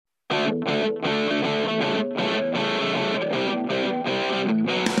Welcome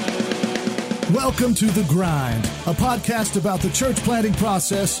to The Grind, a podcast about the church planting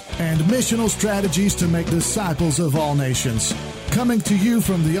process and missional strategies to make disciples of all nations. Coming to you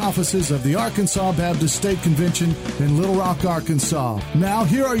from the offices of the Arkansas Baptist State Convention in Little Rock, Arkansas. Now,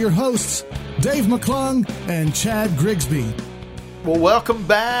 here are your hosts, Dave McClung and Chad Grigsby. Well, welcome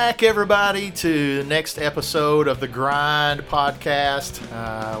back, everybody, to the next episode of The Grind podcast.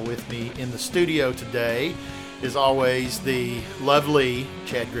 With me in the studio today is always the lovely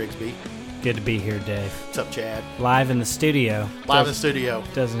Chad Grigsby. Good to be here, Dave. What's up, Chad? Live in the studio. Live in the studio.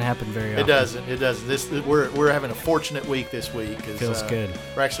 Doesn't happen very often. It doesn't. We're having a fortunate week this week. Feels good.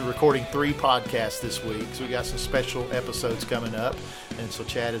 We're actually recording 3 podcasts this week, so we got some special episodes coming up. And so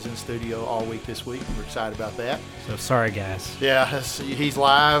Chad is in the studio all week this week. We're excited about that. So sorry, guys. Yeah, he's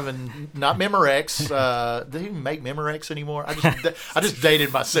live and not Memorex. Do they even make Memorex anymore? I just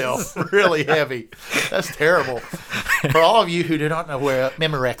dated myself really heavy. That's terrible. For all of you who do not know where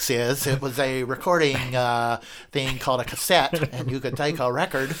Memorex is, it was a recording thing called a cassette, and you could take a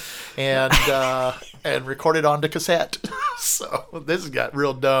record and record it onto cassette. So this has got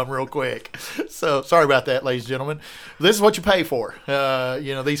real dumb real quick. So sorry about that, ladies and gentlemen. This is what you pay for,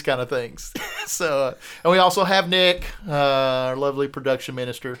 these kind of things. So, and we also have Nick, our lovely production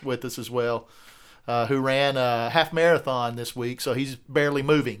minister, with us as well, who ran a half marathon this week, so he's barely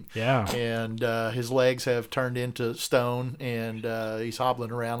moving. Yeah. And his legs have turned into stone, and he's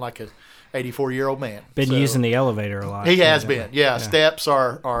hobbling around like a 84-year-old man. Been using the elevator a lot. He has been. Yeah, steps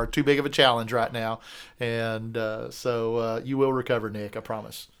are too big of a challenge right now. And so you will recover, Nick, I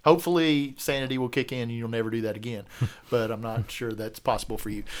promise. Hopefully sanity will kick in and you'll never do that again. But I'm not sure that's possible for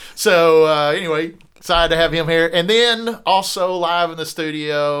you. So anyway, excited to have him here. And then also live in the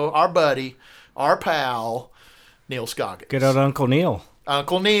studio, our buddy, our pal, Neal Scoggins. Good old Uncle Neal.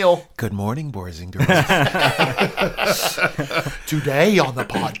 Uncle Neal. Good morning, boys and girls. Today on the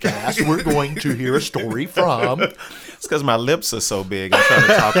podcast, we're going to hear a story from... It's because my lips are so big. I'm trying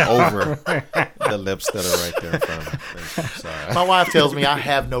to talk over the lips that are right there in front of me. Sorry. My wife tells me I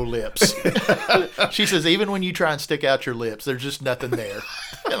have no lips. She says, even when you try and stick out your lips, there's just nothing there.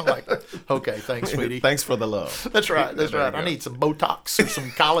 And I'm like, okay, thanks, sweetie. Thanks for the love. That's right. That's right. I need some Botox or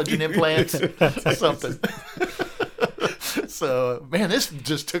some collagen implants or something. So, man, this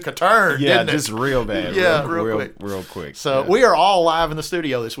just took a turn, didn't it? Just real bad. Yeah, real quick. Real quick. So, we are all live in the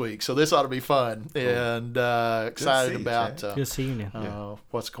studio this week, so this ought to be fun. And excited about Good to see you.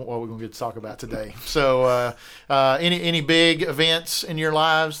 what we're going to get to talk about today. So, any big events in your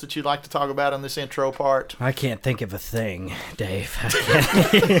lives that you'd like to talk about on this intro part? I can't think of a thing, Dave.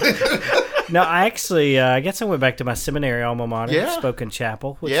 No, I actually, I guess I went back to my seminary alma mater, Spoken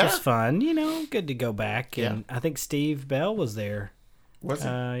Chapel, which was fun. Good to go back. And I think Steve Bell was there. Was he?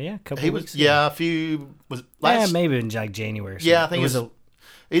 A couple He of was, weeks ago. a few, was last... maybe in like January or something. Yeah, I think it was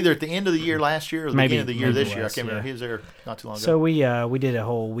either at the end of the year last year or the beginning of the year this year. I was, can't remember. He was there not too long ago. So we did a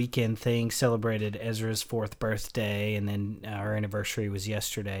whole weekend thing, celebrated Ezra's 4th birthday, and then our anniversary was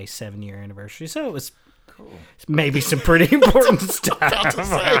yesterday, 7-year anniversary. So it was maybe some pretty important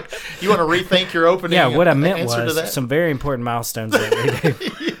stuff. You want to rethink your opening? Yeah, what I meant was some very important milestones lately.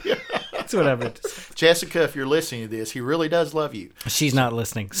 That's what I meant to say. Jessica, if you're listening to this, he really does love you. She's not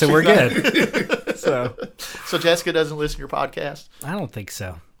listening, so we're good. So Jessica doesn't listen to your podcast? I don't think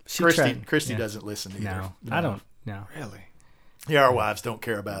so. Christy doesn't listen either. No, I don't. No. Really? Yeah, our wives don't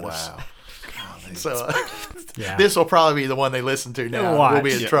care about us. Wow. So this will probably be the one they listen to now. We'll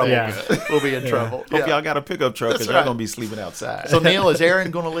be in trouble. We'll be in trouble. Hope y'all got a pickup truck because y'all going to be sleeping outside. So, Neal, is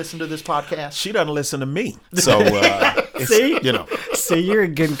Erin going to listen to this podcast? She doesn't listen to me. So, see? See, you're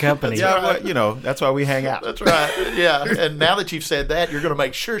in good company. Yeah, well, that's why we hang out. That's right. Yeah. And now that you've said that, you're going to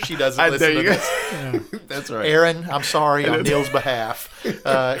make sure she doesn't listen to this. Yeah. That's right. Erin, I'm sorry on Neal's behalf.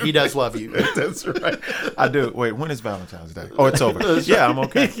 He does love you. That's right. I do. Wait, when is Valentine's Day? Oh, it's over. Yeah, I'm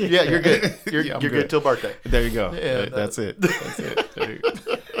okay. Yeah, you're good. You're good till birthday. There you go. Yeah, that's it. That's it. There you go.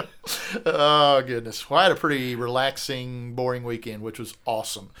 Oh, goodness. Well, I had a pretty relaxing, boring weekend, which was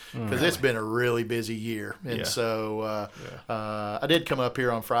awesome because it's been a really busy year. And so I did come up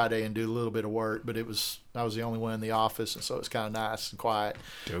here on Friday and do a little bit of work, but I was the only one in the office, and so it was kind of nice and quiet.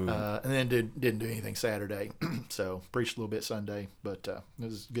 And then didn't do anything Saturday. So preached a little bit Sunday, but it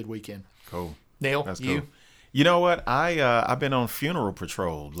was a good weekend. Cool. Neal, that's you? Cool. You know what? I've been on funeral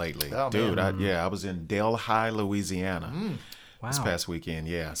patrol lately. Oh, dude. Man. I was in Delhi, Louisiana. Wow. This past weekend,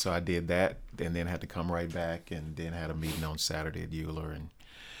 yeah. So I did that and then had to come right back and then had a meeting on Saturday at Euler and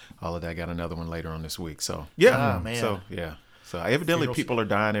all of that. Got another one later on this week. So, yeah. Oh, man. So, yeah. So evidently people are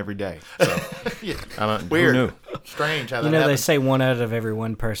dying every day. So Yeah. Weird. Who knew? Strange how that They happens. say 1 out of every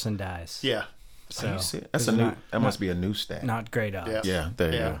 1 person dies. Yeah. So That's a new. That must be a new stat. not great odds. Yeah,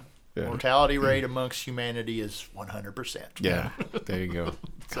 there you go. Yeah. Mortality rate amongst humanity is 100%. Yeah, there you go.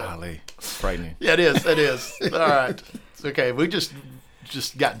 Golly, frightening. Yeah, it is. It is. All right. It's okay. We just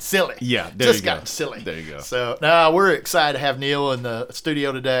gotten silly. Yeah, there you go. gotten silly. There you go. So, we're excited to have Neal in the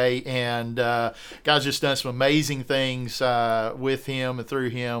studio today, and God's just done some amazing things with him and through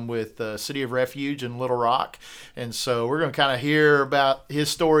him with City of Refuge in Little Rock. And so we're going to kind of hear about his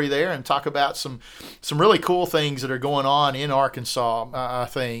story there and talk about some really cool things that are going on in Arkansas, I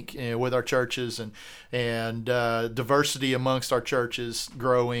think, with our churches and diversity amongst our churches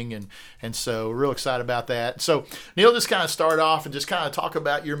growing. And so we're real excited about that. So, Neal, just kind of start off and just kind of talk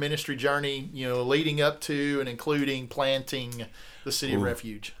about your ministry journey, leading up to and including planting the City of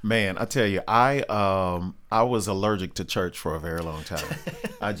Refuge. Man, I tell you, I was allergic to church for a very long time.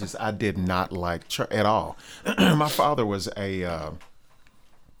 I did not like church at all. My father was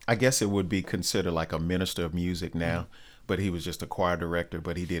I guess it would be considered like a minister of music now, but he was just a choir director,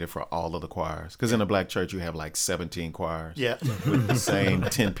 but he did it for all of the choirs. Because in a black church, you have like 17 choirs. Yeah. With the same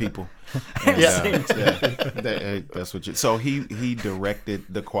 10 people. And, that's what so he directed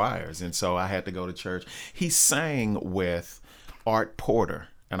the choirs. And so I had to go to church. He sang with Art Porter.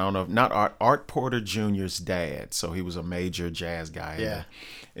 And I don't know, not Art Porter Jr.'s dad. So he was a major jazz guy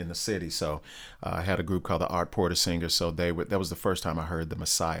in the city. So I had a group called the Art Porter Singers. So that was the first time I heard the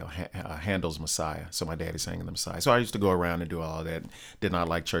Messiah, Handel's Messiah. So my daddy sang the Messiah. So I used to go around and do all of that. Did not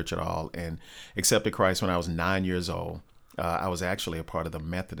like church at all. And accepted Christ when I was 9 years old. I was actually a part of the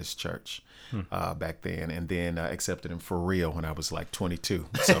Methodist Church back then, and then accepted him for real when I was like 22.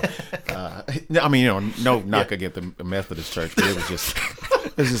 So, I mean, no knock against the Methodist Church, but it was just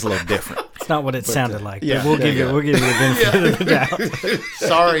a little different. It's not what it sounded like. yeah, but we'll give you the benefit of the doubt.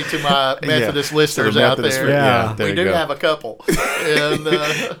 Sorry to my Methodist listeners out there. Yeah. We do have a couple, and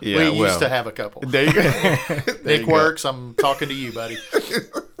we used to have a couple. There you go. Nick Works, I'm talking to you, buddy.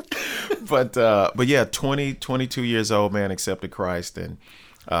 But yeah, 22 years old, man, accepted Christ and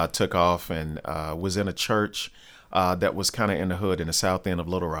took off and was in a church that was kind of in the hood in the south end of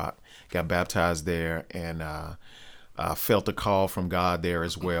Little Rock. Got baptized there and felt a call from God there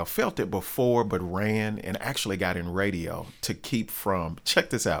as well. Felt it before, but ran and actually got in radio to keep from,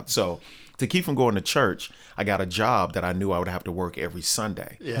 check this out. So to keep from going to church, I got a job that I knew I would have to work every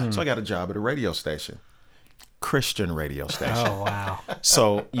Sunday. Yeah. So I got a job at a radio station. Christian radio station. Oh, wow.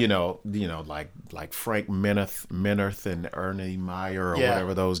 So, like Frank Minirth and Ernie Meyer or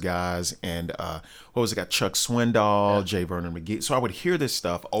whatever those guys. And what was it? Got Chuck Swindoll, J. Vernon McGee. So I would hear this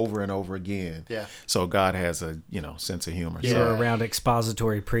stuff over and over again. Yeah. So God has a, sense of humor. You So, were around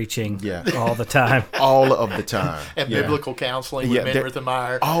expository preaching Yeah. all the time. all of the time. And Yeah. biblical counseling with Minirth and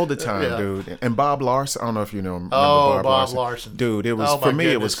Meyer. All the time, Yeah. dude. And Bob Larson, I don't know if you know him. Oh, Bob Larson. Dude, it was, Oh, my for me,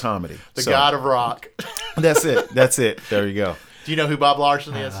 it goodness. was comedy. The So, God of Rock. That's it. That's it. There you go. Do you know who Bob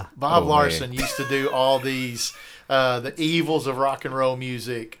Larson is? Bob Oh, Larson man. used to do all these the evils of rock and roll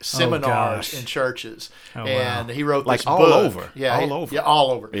music seminars gosh. in churches, Oh, and wow. he wrote Like this all book. over. Yeah, All over. Yeah,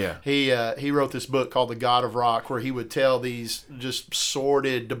 all over. Yeah. He wrote this book called The God of Rock, where he would tell these just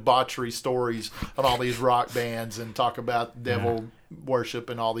sordid debauchery stories on all these rock bands and talk about devil worship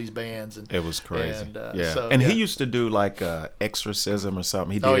and all these bands. And It was crazy. And, yeah. so, and yeah. he used to do like exorcism or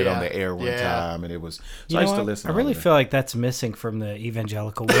something. He did Oh, it yeah. on the air one Yeah. time, and it was. So You I know used to what? listen. I to really all of feel like that's missing from the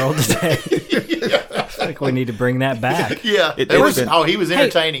evangelical world today. I feel like we need to bring that back. Yeah, It- there it's was, been- he was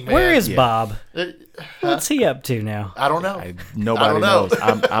entertaining, man. Where is Yeah. Bob? Uh, What's he up to now? I don't know. it. I Nobody don't know.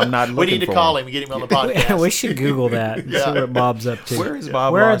 knows. I'm not looking We need to for call him and get him on the podcast. We should Google that and see Yeah. what Bob's up to. Where is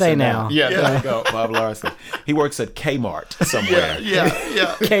Bob Where are Larson they now? Yeah, there you go. Bob Larson. He works at Kmart somewhere. Yeah.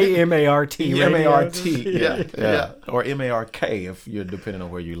 KMART. M-A-R-T. Yeah, yeah. Or M-A-R-K if you're depending on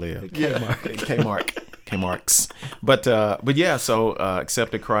where you live. Yeah. Kmart's. But yeah, so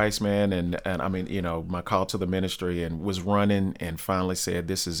accepted Christ, man, and I mean, my call to the ministry and was running and finally said,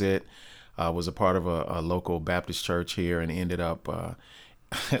 this is it. Was a part of a local Baptist church here and ended up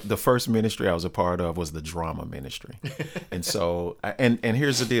the first ministry I was a part of was the drama ministry. And so and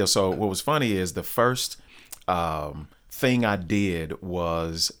here's the deal. So what was funny is the first thing I did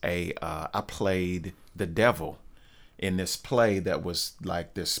was I played the devil in this play that was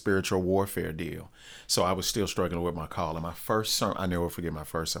like this spiritual warfare deal. So I was still struggling with my call. And my first sermon, I never forget my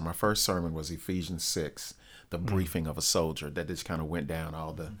first sermon. My first sermon was Ephesians 6, the briefing of a soldier, that just kind of went down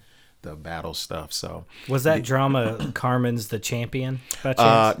all the the battle stuff. So was that drama Carmen's the Champion by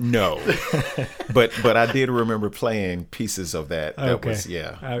chance? No, but I did remember playing pieces of that. That Okay. was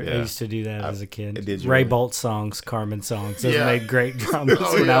I used to do that as a kid. did you Ray really? Bolt songs, Carmen songs. Those Yeah. made great dramas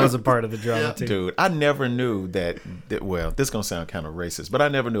when I was a part of the drama team. Dude, I never knew that. Well, this is gonna sound kind of racist, but I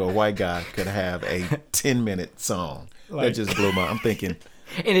never knew a white guy could have a 10-minute song. That just blew my. I'm thinking.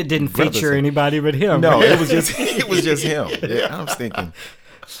 And it didn't Brothers feature and- anybody but him. No, it was just him. Yeah, I was thinking,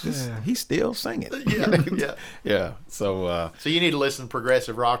 he's still singing. Yeah. Yeah. So, So you need to listen to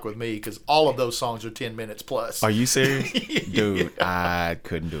progressive rock with me because all of those songs are 10 minutes plus. are you serious, dude? I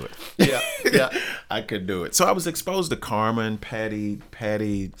couldn't do it. Yeah. I couldn't do it. So I was exposed to Carmen, Patty,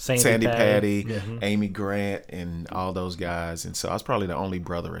 Sandy Patty, Patty. Amy Grant, and all those guys. And so I was probably the only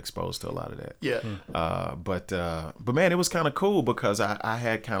brother exposed to a lot of that. Yeah. But man, it was kind of cool because I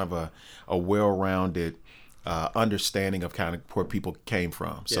had kind of a well-rounded understanding of kind of where people came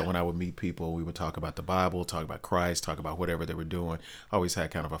from. So Yeah. when I would meet people, we would talk about the Bible, talk about Christ, talk about whatever they were doing. I always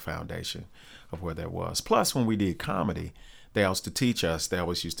had kind of a foundation of where that was. Plus, when we did comedy, they always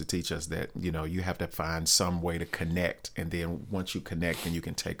used to teach us that, you have to find some way to connect. And then once you connect, then you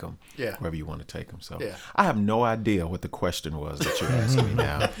can take them wherever you want to take them. So Yeah. I have no idea what the question was that you're asking me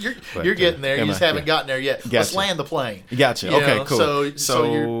now. You're getting there. You just haven't gotten there yet. Let's Gotcha. land the plane. Gotcha. You Okay, know, cool.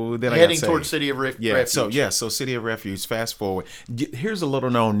 So you're then I heading got towards saved. City of Refuge. So City of Refuge. Fast forward. Here's a little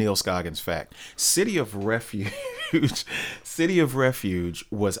known Neal Scoggins fact. City of Refuge. City of Refuge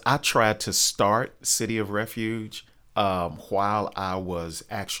was. I tried to start City of Refuge while I was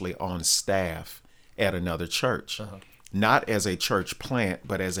actually on staff at another church. Not as a church plant,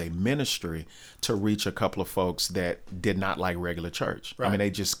 but as a ministry to reach a couple of folks that did not like regular church. I mean, they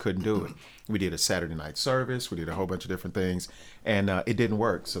just couldn't do it. We did a Saturday night service. We did a whole bunch of different things, and it didn't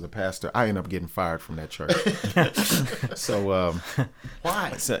work. So the pastor, I ended up getting fired from that church. So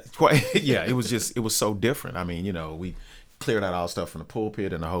Why? yeah, it was so different. I mean, we cleared out all stuff from the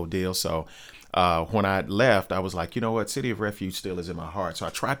pulpit and the whole deal. So when I left, I was like, you know what, City of Refuge still is in my heart. So I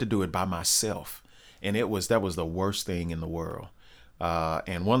tried to do it by myself. And that was the worst thing in the world.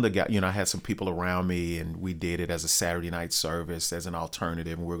 And one of the guys, I had some people around me, and we did it as a Saturday night service as an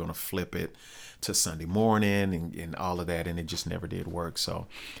alternative, and we were going to flip it to Sunday morning and all of that, and it just never did work. So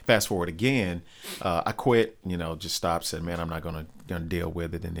fast forward again, I quit, just stopped, said, man, I'm not going to deal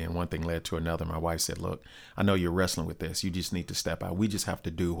with it. And then one thing led to another. My wife said, look, I know you're wrestling with this. You just need to step out. We just have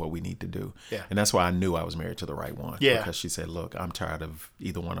to do what we need to do. Yeah. And that's why I knew I was married to the right one. Yeah. Because she said, look, I'm tired of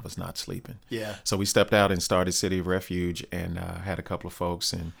either one of us not sleeping. Yeah. So we stepped out and started City of Refuge, and had a couple of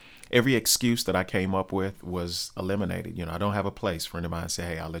folks, and every excuse that I came up with was eliminated. I don't have a place. A friend of mine said,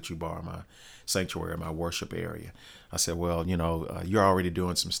 hey, I'll let you borrow my sanctuary, my worship area. I said, well, you're already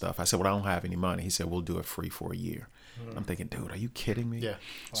doing some stuff. I said, well, I don't have any money. He said, we'll do it free for a year. I'm thinking, dude, are you kidding me? Yeah.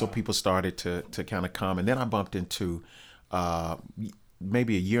 So people started to kind of come, and then I bumped into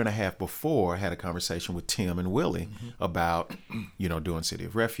maybe a year and a half before, I had a conversation with Tim and Willie about, doing City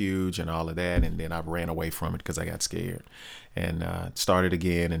of Refuge and all of that. And then I ran away from it because I got scared, and started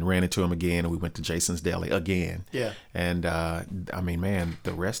again and ran into him again. And we went to Jason's Deli again. Yeah. And I mean, man,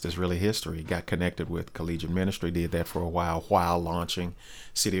 the rest is really history. Got connected with Collegiate Ministry, did that for a while launching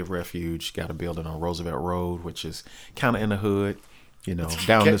City of Refuge. Got a building on Roosevelt Road, which is kind of in the hood.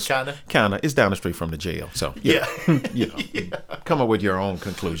 Down this kind of, it's down the street from the jail. So come up with your own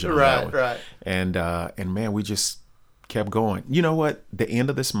conclusion. On that one. Right. And man, we just kept going. You know what? The end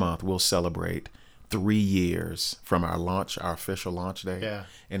of this month, we'll celebrate 3 years from our launch, our official launch day. Yeah.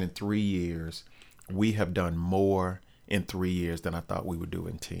 And in 3 years, we have done more in 3 years than I thought we would do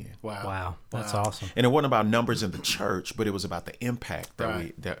in 10. Wow. That's awesome. And it wasn't about numbers in the church, but it was about the impact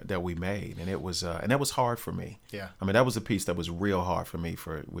that we made, and it was and that was hard for me. Yeah. I mean, that was a piece that was real hard for me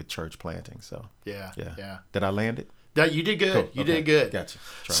with church planting. So Yeah. Did I land it? You did good. Cool. You Okay. did good. Gotcha.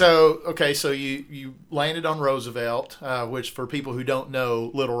 Try. So you landed on Roosevelt, which for people who don't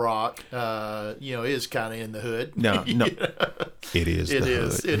know, Little Rock, is kind of in the hood. No, it is. It the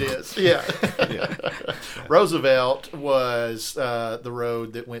is. hood. It is. Yeah. Roosevelt was the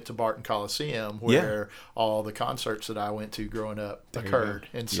road that went to Barton Coliseum, where all the concerts that I went to growing up occurred,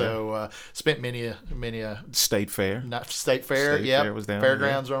 and so spent many a State Fair. State Fair. State Yep. Fair was down there,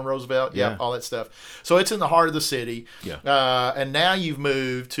 Fairgrounds on Roosevelt. Yep. Yeah. All that stuff. So it's in the heart of the city. Yeah. And now you've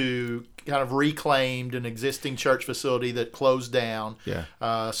moved to kind of reclaimed an existing church facility that closed down.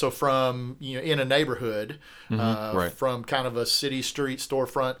 Yeah. So from, in a neighborhood, right. from kind of a city street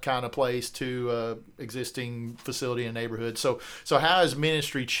storefront kind of place to existing facility in a neighborhood. So how has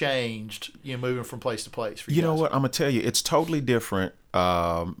ministry changed, moving from place to place for you You know guys? what? I'm going to tell you, it's totally different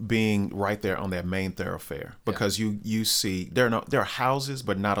being right there on that main thoroughfare, because you see there are houses,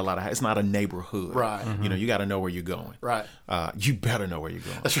 but not a lot of. It's not a neighborhood, right? You know, you got to know where you're going, right? You better know where you're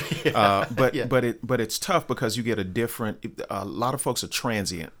going. That's right. But it's tough because you get a lot of folks are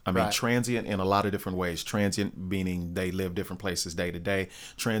transient. I mean, transient in a lot of different ways. Transient meaning they live different places day to day.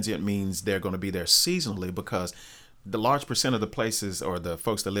 Transient means they're going to be there seasonally, because the large percent of the places or the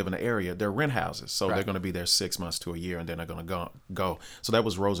folks that live in the area, they're rent houses. So they're going to be there 6 months to a year, and then they're going to go. So that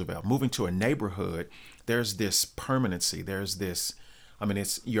was Roosevelt. Moving to a neighborhood, there's this permanency. There's this, I mean,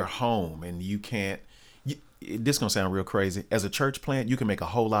 it's your home, and you can't, this is going to sound real crazy. As a church plant, you can make a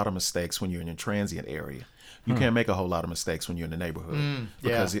whole lot of mistakes when you're in a transient area. You can't make a whole lot of mistakes when you're in the neighborhood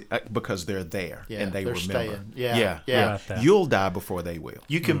because they're there and they remember. Staying. Yeah. You'll die before they will.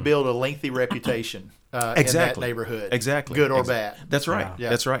 You can build a lengthy reputation in that neighborhood. Exactly. Good or bad. That's right. Yeah.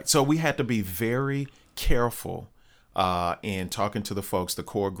 That's right. So we had to be very careful in talking to the folks, the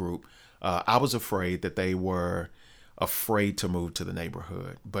core group. I was afraid that they were afraid to move to the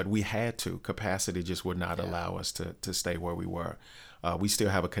neighborhood, but we had to. Capacity just would not allow us to stay where we were. We still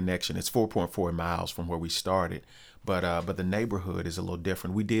have a connection. It's 4.4 miles from where we started, but the neighborhood is a little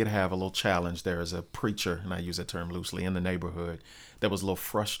different. We did have a little challenge. There is a preacher, and I use that term loosely, in the neighborhood that was a little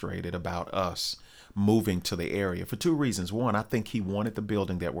frustrated about us moving to the area for two reasons. One, I think he wanted the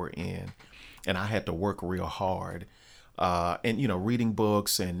building that we're in, and I had to work real hard. And, you know, reading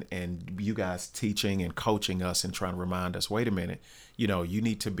books and you guys teaching and coaching us and trying to remind us, wait a minute, you know, you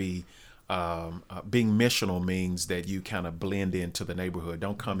need to be being missional means that you kind of blend into the neighborhood.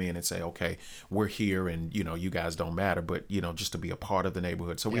 Don't come in and say, okay, we're here and, you know, you guys don't matter, but, you know, just to be a part of the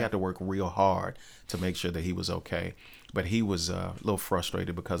neighborhood. So we had to work real hard to make sure that he was okay. But he was a little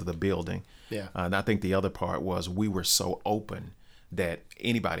frustrated because of the building. Yeah. And I think the other part was we were so open that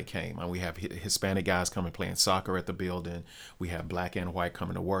anybody came. And we have Hispanic guys coming playing soccer at the building. We have black and white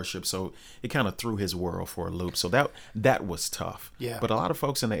coming to worship. So it kind of threw his world for a loop. So that was tough. Yeah. But a lot of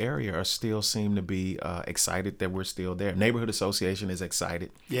folks in the area are still seem to be excited that we're still there. Neighborhood Association is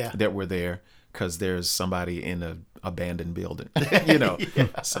excited that we're there because there's somebody in an abandoned building, you know.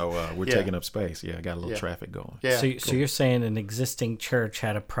 So we're taking up space. I got a little traffic going. So you're saying an existing church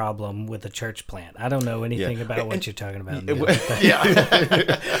had a problem with a church plant. I don't know anything about what you're talking about. But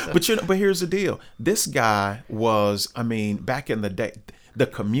here's the deal. This guy was, I mean, back in the day, the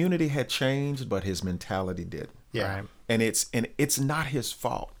community had changed, but his mentality didn't. Yeah. Right. And it's not his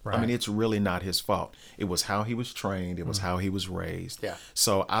fault. Right. I mean, it's really not his fault. It was how he was trained. It was how he was raised. Yeah.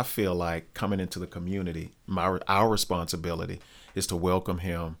 So I feel like coming into the community, our responsibility is to welcome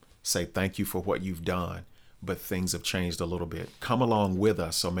him, say thank you for what you've done, but things have changed a little bit. Come along with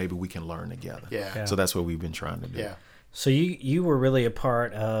us so maybe we can learn together. Yeah. So that's what we've been trying to do. Yeah. So you were really a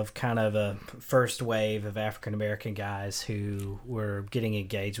part of kind of a first wave of African American guys who were getting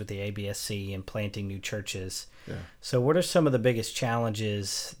engaged with the ABSC and planting new churches. Yeah. So what are some of the biggest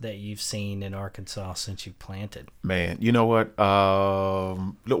challenges that you've seen in Arkansas since you planted? Man, you know what?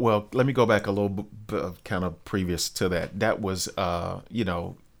 Well, let me go back a little bit kind of previous to that. That was, you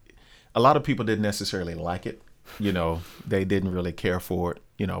know, a lot of people didn't necessarily like it. You know, they didn't really care for it.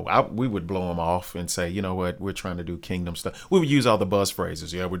 You know, we would blow them off and say, you know what, we're trying to do kingdom stuff. We would use all the buzz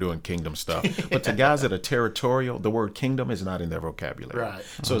phrases. Yeah, we're doing kingdom stuff. But to guys that are territorial, the word kingdom is not in their vocabulary. Right.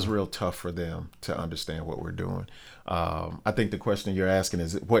 So it's real tough for them to understand what we're doing. I think the question you're asking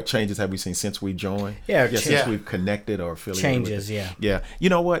is, what changes have we seen since we joined? Since we've connected or affiliated. Changes, with it. Yeah. You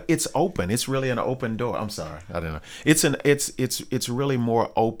know what? It's open. It's really an open door. I'm sorry. I don't know. It's really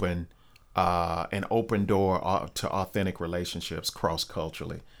more open. An open door to authentic relationships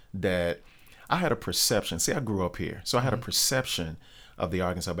cross-culturally. That I had a perception. See, I grew up here. So I had a perception of the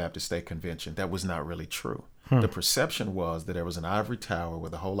Arkansas Baptist State Convention that was not really true. The perception was that there was an ivory tower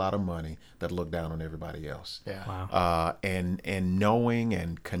with a whole lot of money that looked down on everybody else. Yeah. Wow. And knowing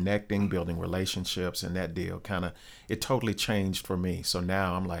and connecting, building relationships and that deal it totally changed for me. So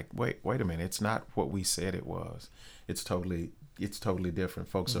now I'm like, wait a minute. It's not what we said it was. It's totally different.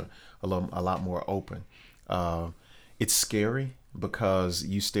 Folks are a lot more open. It's scary because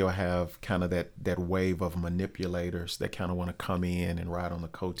you still have kind of that wave of manipulators that kind of want to come in and ride on the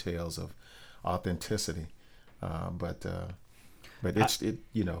coattails of authenticity. But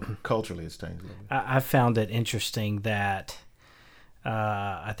culturally it's changed a little bit. I found it interesting that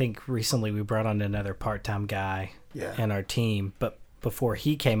I think recently we brought on another part-time guy in our team, but before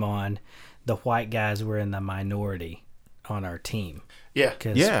he came on, the white guys were in the minority on our team. Yeah.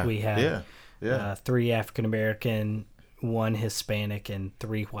 Because we had 3 African American 1 Hispanic and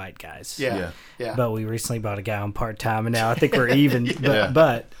 3 white guys. Yeah. But we recently bought a guy on part-time, and now I think we're even.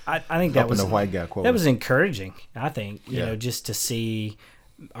 But I think that was the white guy quote. That was encouraging, I think, you know, just to see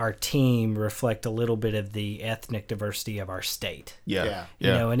our team reflect a little bit of the ethnic diversity of our state. Yeah. You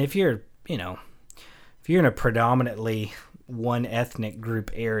know, and if you're in a predominantly one ethnic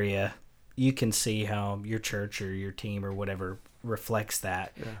group area, you can see how your church or your team or whatever reflects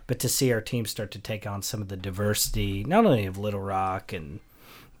that. Yeah. But to see our team start to take on some of the diversity, not only of Little Rock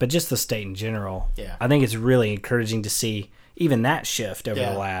but just the state in general, I think it's really encouraging to see even that shift over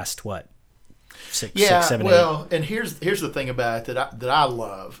the last, 6, 7, 8. And here's the thing about it that I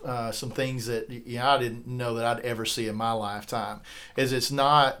love. Some things that I didn't know that I'd ever see in my lifetime is it's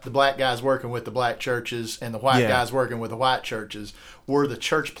not the black guys working with the black churches and the white guys working with the white churches. We're the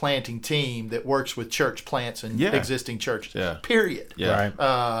church planting team that works with church plants and existing churches. Yeah. Period. Yeah.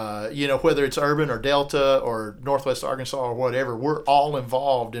 Right. Whether it's urban or Delta or Northwest Arkansas or whatever, we're all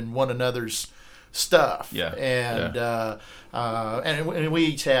involved in one another's stuff. Yeah. And we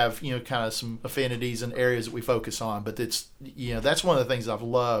each have, kind of some affinities and areas that we focus on, but it's, that's one of the things I've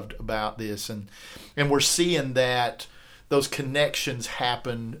loved about this. And we're seeing that those connections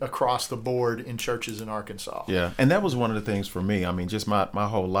happen across the board in churches in Arkansas. Yeah. And that was one of the things for me. I mean, just my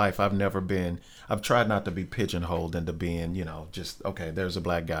whole life, I've tried not to be pigeonholed into being, just, okay, there's a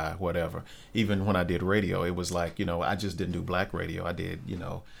black guy, whatever. Even when I did radio, it was like, I just didn't do black radio. I did,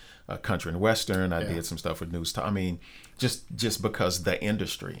 country and western. I did some stuff with news. I mean, just because the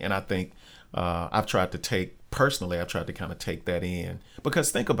industry. And I think I've tried to kind of take that in,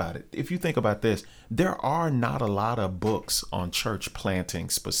 because think about it. If you think about this, there are not a lot of books on church planting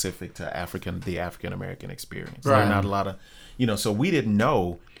specific to the African American experience. Right. There are not a lot of, so we didn't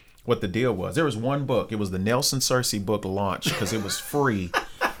know what the deal was. There was one book. It was the Nelson Searcy book launch because it was free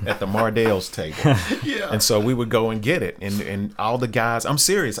at the Mardale's table. And so we would go and get it. And all the guys, I'm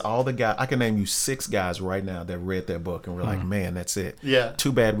serious, I can name you 6 guys right now that read that book and were like, man, that's it. Yeah.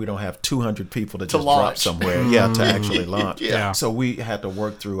 Too bad we don't have 200 people to just drop somewhere. To actually launch. So we had to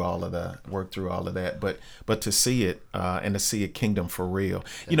work through all of that. But to see it and to see a kingdom for real.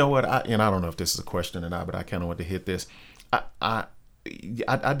 You know what? I don't know if this is a question or not, but I kind of want to hit this. I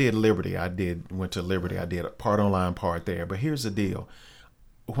did Liberty. Went to Liberty. I did a part online, part there. But here's the deal.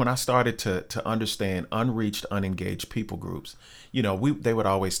 When I started to understand unreached, unengaged people groups, they would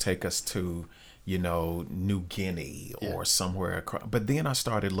always take us to, New Guinea or somewhere across. But then I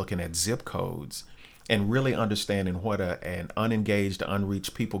started looking at zip codes and really understanding what an unengaged,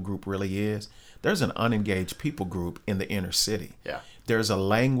 unreached people group really is. There's an unengaged people group in the inner city. Yeah. There's a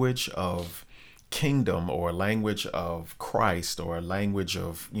language of kingdom or a language of Christ or a language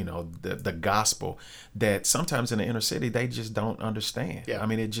of the gospel that sometimes in the inner city they just don't understand. I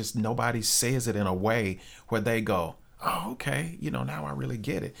mean, it just, nobody says it in a way where they go, oh, okay, now I really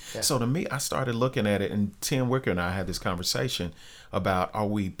get it. So to me, I started looking at it, and Tim Wicker and I had this conversation about, are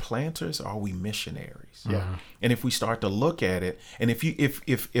we planters or are we missionaries? And if we start to look at it, and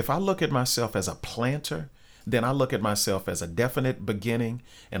if I look at myself as a planter, then I look at myself as a definite beginning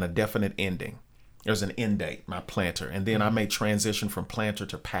and a definite ending. There's an end date, my planter, and then I may transition from planter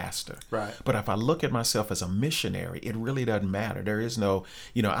to pastor. Right. But if I look at myself as a missionary, it really doesn't matter. There is no,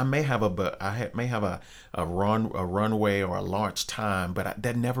 I may have a runway or a launch time, but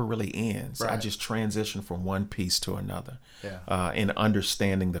that never really ends. Right. I just transition from one piece to another. In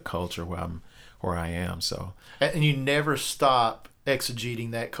understanding the culture where I am. So. And you never stop exegeting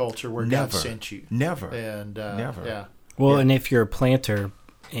that culture where God sent you. Never. And never. Yeah. Well, and if you're a planter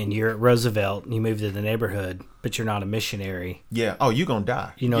and you're at Roosevelt and you move to the neighborhood, but you're not a missionary. Yeah. Oh, you're gonna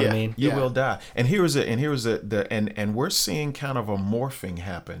die. You know what I mean? You will die. And and we're seeing kind of a morphing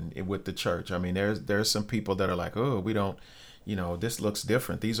happen with the church. I mean, there's some people that are like, oh, we don't, this looks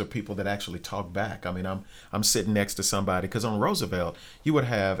different. These are people that actually talk back. I mean, I'm sitting next to somebody, because on Roosevelt you would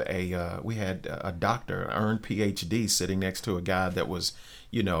have we had a doctor, earned PhD, sitting next to a guy that was,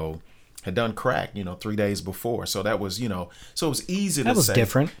 had done crack, 3 days before. So that was, so it was easy to say. That was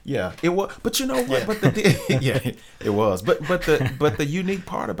different. Yeah, it was. But you know what? But it was. But the unique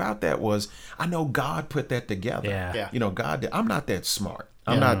part about that was, I know God put that together. Yeah. God did. I'm not that smart.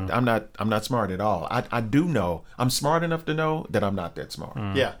 I'm not smart at all. I do know, I'm smart enough to know that I'm not that smart.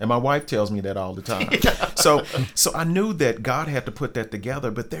 Yeah. And my wife tells me that all the time. So I knew that God had to put that together,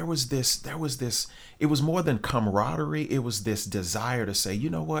 but there was this, it was more than camaraderie. It was this desire to say,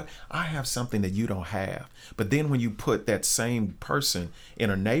 you know what? I have something that you don't have. But then when you put that same person in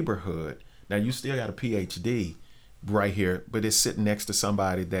a neighborhood, now you still got a PhD right here, but it's sitting next to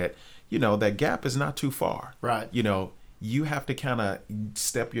somebody that, that gap is not too far. Right. you have to kind of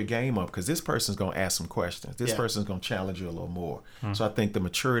step your game up because this person's going to ask some questions. This person's going to challenge you a little more. So I think the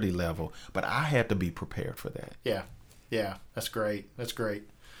maturity level, but I had to be prepared for that. Yeah. Yeah. That's great. That's great.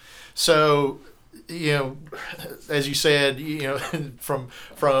 So, as you said, from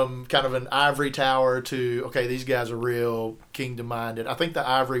kind of an ivory tower to, okay, these guys are real kingdom minded. I think the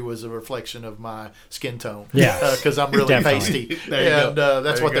ivory was a reflection of my skin tone. Yeah. Because I'm really Definitely. pasty. And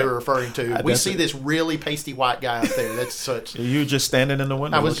that's what they were referring to. We That's see this really pasty white guy out there. That's such. You just standing in the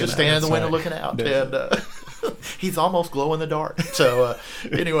window. I was just standing in the window looking out. And he's almost glow in the dark. So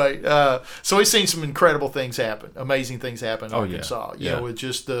anyway, so we've seen some incredible things happen, amazing things happen in Arkansas. You know, with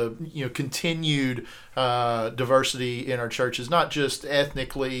just the continued diversity in our churches, not just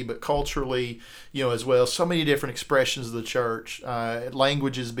ethnically but culturally, as well. So many different expressions of the church,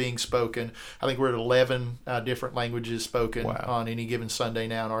 languages being spoken. I think we're at 11 different languages spoken on any given Sunday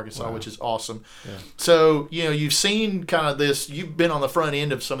now in Arkansas, which is awesome. Yeah. So you've seen kind of this. You've been on the front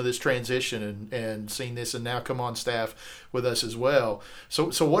end of some of this transition and seen this, and now come on staff with us as well. So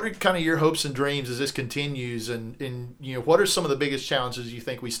what are kind of your hopes and dreams as this continues, and what are some of the biggest challenges you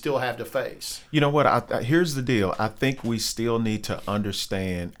think we still have to face? You know what? Here's the deal. I think we still need to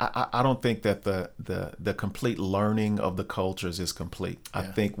understand. I don't think that the complete learning of the cultures is complete. I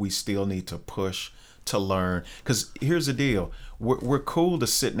think we still need to push to learn, because here's the deal. We're cool to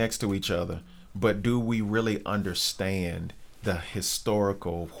sit next to each other, but do we really understand the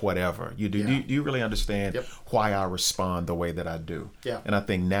historical whatever? Do you really understand why I respond the way that I do? Yeah. And I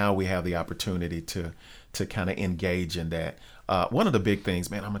think now we have the opportunity to kind of engage in that. One of the big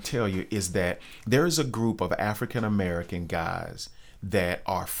things, man, I'm going to tell you, is that there is a group of African American guys that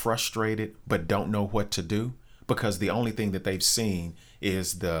are frustrated but don't know what to do, because the only thing that they've seen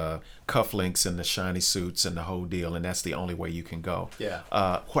is the cufflinks and the shiny suits and the whole deal, and that's the only way you can go. Yeah.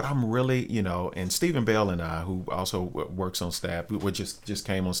 What I'm really, and Stephen Bell and I, who also works on staff, we just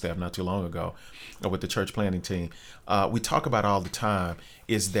came on staff not too long ago with the church planting team, we talk about all the time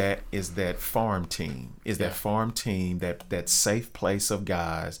is that farm team, that safe place of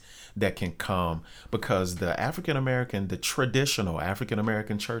guys that can come, because the traditional African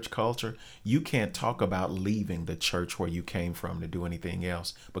American church culture, you can't talk about leaving the church where you came from to do anything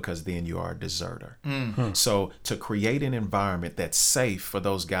else, because then you are a deserter. Mm-hmm. So to create an environment that's safe for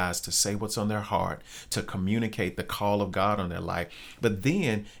those guys to say what's on their heart, to communicate the call of God on their life, but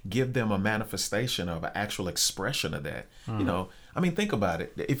then give them a manifestation of an actual expression of that. Think about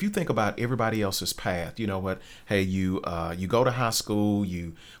it. If you think about everybody else's path, you know what? Hey, you go to high school,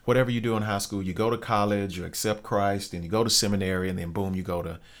 whatever you do in high school, you go to college, you accept Christ, and you go to seminary, and then boom, you go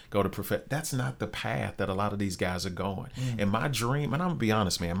to prophet. That's not the path that a lot of these guys are going. And my dream, and I'm gonna be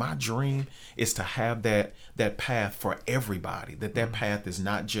honest, man, my dream is to have that path for everybody. That path is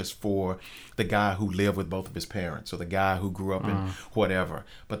not just for the guy who lived with both of his parents, or the guy who grew up in whatever,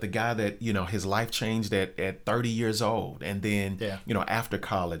 but the guy that his life changed at 30 years old, and then after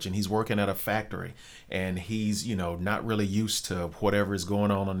college, and he's working at a factory, and he's not really used to whatever is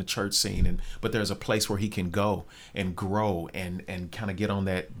going on the church scene, but there's a place where he can go and grow and kind of get on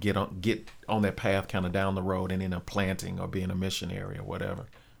that path kind of down the road, and in a planting or being a missionary or whatever.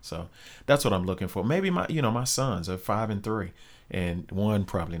 So that's what I'm looking for. Maybe my sons are 5 and 3, and one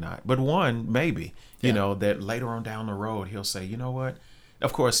probably not, but one maybe. That later on down the road he'll say, you know what?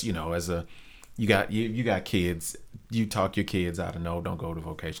 Of course, as you got kids, you talk your kids out of don't go to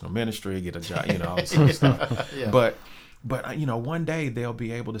vocational ministry, get a job, all this sort of stuff. But one day they'll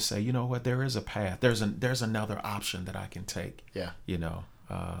be able to say, you know what? There is a path. There's another option that I can take. Yeah.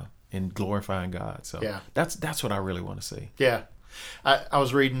 In glorifying God. So that's what I really want to see. Yeah. I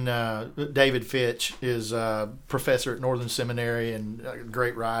was reading David Fitch is a professor at Northern Seminary and a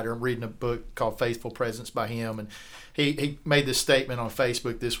great writer. I'm reading a book called Faithful Presence by him, and he made this statement on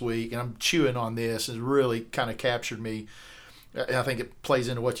Facebook this week, and I'm chewing on this, and it really kind of captured me. I think it plays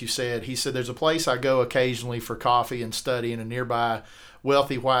into what you said. He said, there's a place I go occasionally for coffee and study in a nearby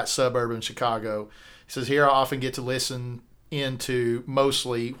wealthy white suburb in Chicago. He says, here I often get to listen into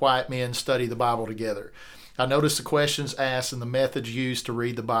mostly white men study the Bible together. I noticed the questions asked and the methods used to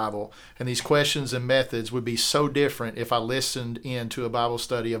read the Bible. And these questions and methods would be so different if I listened in to a Bible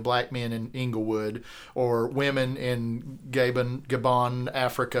study of black men in Inglewood or women in Gabon,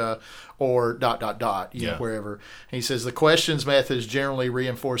 Africa, or ... wherever. And he says the questions methods generally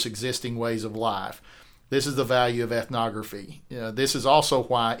reinforce existing ways of life. This is the value of ethnography. This is also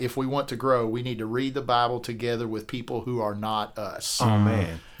why, if we want to grow, we need to read the Bible together with people who are not us. Oh,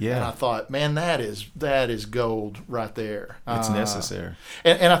 man. Yeah. And I thought, man, that is gold right there. It's necessary.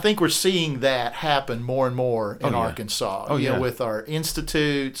 And I think we're seeing that happen more and more in Arkansas. Oh, yeah. With our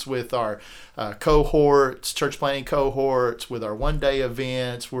institutes, with our cohorts, church planting cohorts, with our one-day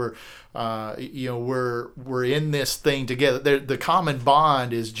events. We're in this thing together. The common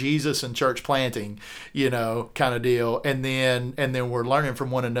bond is Jesus and church planting, kind of deal. And then we're learning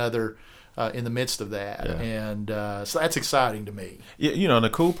from one another in the midst of that. Yeah. And so that's exciting to me. And the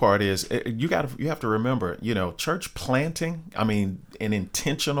cool part is you have to remember, church planting, an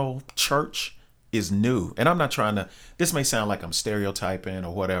intentional church is new. And I'm not trying to, this may sound like I'm stereotyping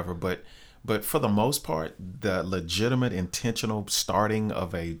or whatever, but for the most part, the legitimate intentional starting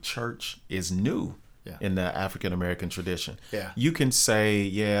of a church is new in the African American tradition. Yeah. You can say,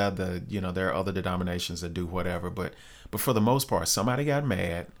 there are other denominations that do whatever, but for the most part, somebody got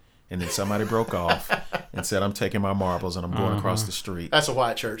mad. And then somebody broke off and said, "I'm taking my marbles and I'm going across the street." That's a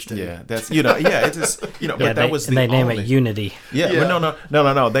white church too. Yeah, that's it's just but that was and they name it Unity. Yeah, yeah. But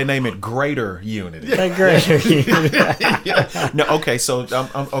no. They name it Greater Unity. The Greater Unity. No, okay. So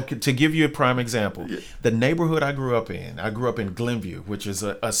okay, to give you a prime example, the neighborhood I grew up in Glenview, which is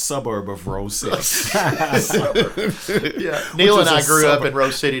a suburb of Rose City. Neal and I grew up in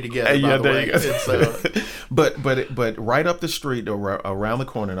Rose City together. By the way. But right up the street, or around the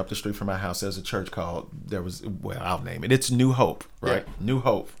corner and up the street from my house, there's a church I'll name it. It's New Hope, right? Yeah. New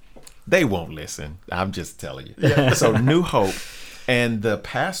Hope. They won't listen. I'm just telling you. Yeah. So New Hope, and the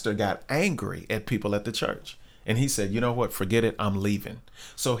pastor got angry at people at the church. And he said, "You know what? Forget it. I'm leaving."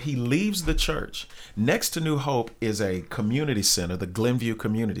 So he leaves the church. Next to New Hope is a community center, the Glenview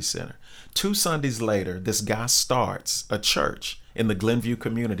Community Center. 2 Sundays later, this guy starts a church in the Glenview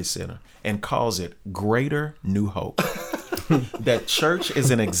Community Center and calls it Greater New Hope. That church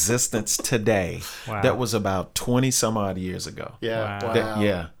is in existence today. Wow. That was about 20 some odd years ago. Yeah. Wow.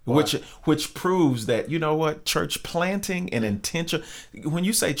 Wow. Which proves that, church planting and intention. When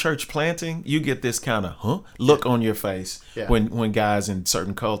you say church planting, you get this kind of look on your face when guys in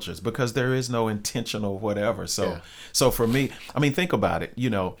certain cultures, because there is no intentional whatever. So for me, think about it,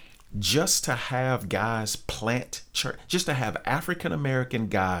 just to have guys plant church, just to have African American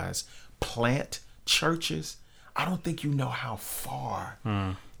guys plant churches, I don't think you know how far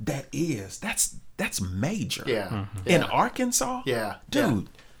that is. That's major. Yeah. Mm-hmm. In Arkansas? Yeah. Dude,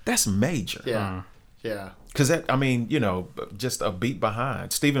 that's major. Yeah. Yeah. Because just a beat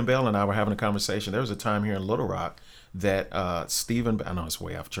behind. Stephen Bell and I were having a conversation. There was a time here in Little Rock that I know it's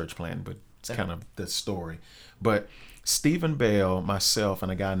way off church plan, but it's kind of the story. But Stephen Bell, myself,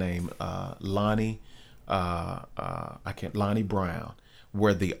 and a guy named Lonnie Brown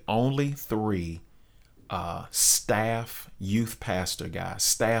were the only 3 staff youth pastor guys,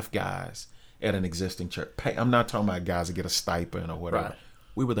 staff guys at an existing church. I'm not talking about guys that get a stipend or whatever. Right.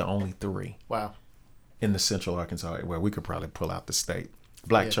 We were the only 3. Wow. In the Central Arkansas area, where we could probably pull out the state.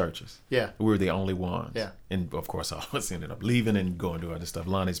 Black churches. Yeah. We were the only ones. Yeah. And of course, all of us ended up leaving and going to other stuff.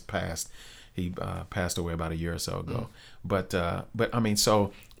 Lonnie's passed. He passed away about a year or so ago. But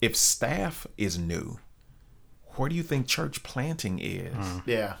so if staff is new, where do you think church planting is?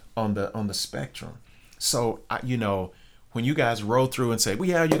 Yeah. On the spectrum. So when you guys roll through and say, "Well,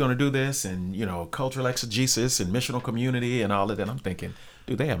 yeah, you're going to do this," and cultural exegesis and missional community and all of that, I'm thinking,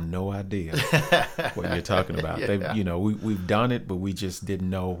 dude, they have no idea what you're talking about. Yeah. We've done it, but we just didn't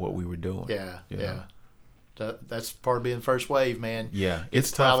know what we were doing. Yeah. That's part of being the first wave, man. Yeah,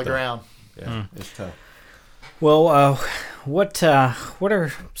 it's tough. The ground. Yeah, it's tough. Well, what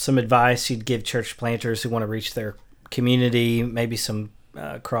are some advice you'd give church planters who want to reach their community, maybe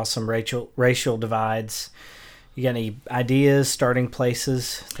cross some racial divides? You got any ideas, starting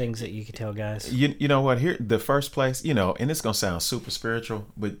places, things that you could tell guys? You know what? Here, the first place, and it's gonna sound super spiritual,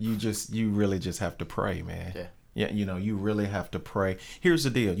 but you really just have to pray, man. Yeah. Yeah, you really have to pray. Here's the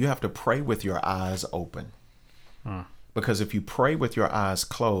deal: you have to pray with your eyes open. Because if you pray with your eyes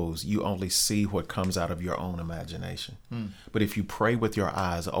closed, you only see what comes out of your own imagination. But if you pray with your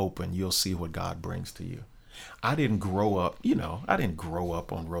eyes open, you'll see what God brings to you. I didn't grow up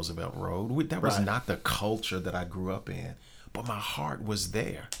on Roosevelt Road. That was not the culture that I grew up in. But my heart was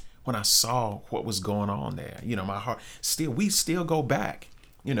there when I saw what was going on there. My heart we still go back,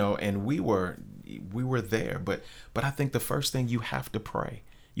 and we were there. But I think the first thing you have to pray,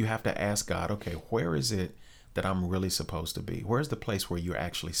 you have to ask God, okay, where is it that I'm really supposed to be? Where's the place where you're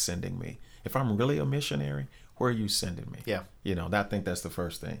actually sending me? If I'm really a missionary, where are you sending me? Yeah. I think that's the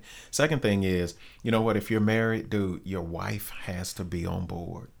first thing. Second thing is, if you're married, dude, your wife has to be on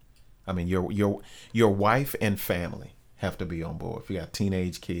board. Your wife and family have to be on board. If you got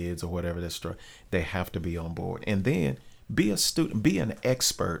teenage kids or whatever, they have to be on board. And then Be a student, be an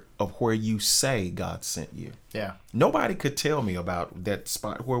expert of where you say God sent you. Yeah. Nobody could tell me about that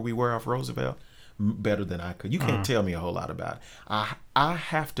spot where we were off Roosevelt better than I could. You can't tell me a whole lot about it. I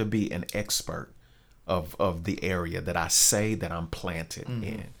have to be an expert of the area that I say that I'm planted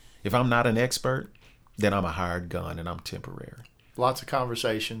in. If I'm not an expert, then I'm a hired gun and I'm temporary. Lots of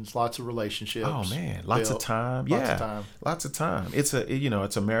conversations, lots of relationships. Oh man, lots of time. Lots of time. It's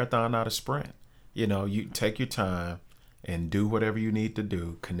a marathon, not a sprint. You take your time and do whatever you need to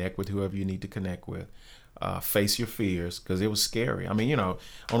do. Connect with whoever you need to connect with. Face your fears, because it was scary. I mean, on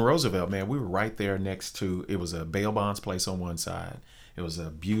Roosevelt, man, we were right there next to. It was a bail bonds place on one side. It was a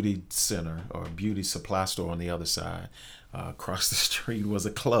beauty center or a beauty supply store on the other side. Across the street was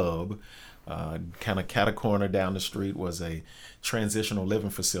a club. Kind of cat a corner down the street was a transitional living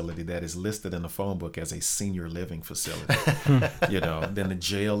facility that is listed in the phone book as a senior living facility. Then the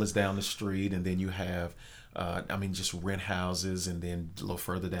jail is down the street, and then you have just rent houses, and then a little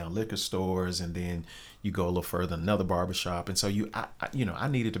further down liquor stores, and then you go a little further another barbershop. And so I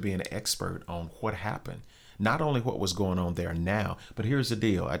needed to be an expert on what happened. Not only what was going on there now, but here's the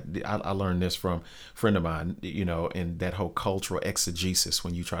deal. I learned this from a friend of mine, in that whole cultural exegesis,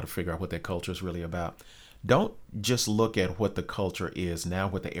 when you try to figure out what that culture is really about. Don't just look at what the culture is now,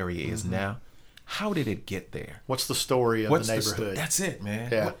 what the area is now. How did it get there? What's the story of the neighborhood? That's it,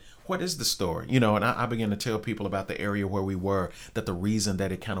 man. Yeah. What is the story? And I began to tell people about the area where we were, that the reason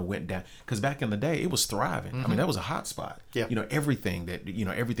that it kind of went down, because back in the day, it was thriving. I mean, that was a hot spot. Yeah. Everything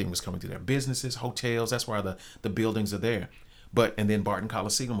was coming to there. Businesses, hotels, that's why the buildings are there. And then Barton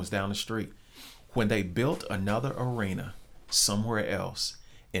Coliseum was down the street. When they built another arena somewhere else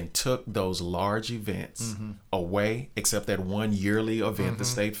and took those large events away, except that one yearly event, the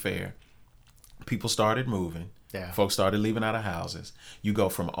State Fair, people started moving. Yeah. Folks started leaving out of houses. You go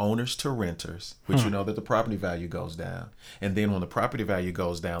from owners to renters, which you know that the property value goes down. And then when the property value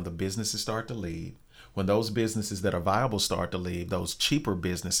goes down, the businesses start to leave. When those businesses that are viable start to leave, those cheaper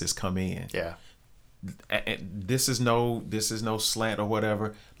businesses come in. Yeah. This is no slant or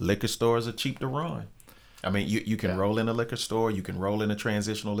whatever. Liquor stores are cheap to run. I mean, you can roll in a liquor store. You can roll in a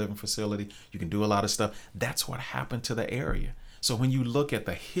transitional living facility. You can do a lot of stuff. That's what happened to the area. So when you look at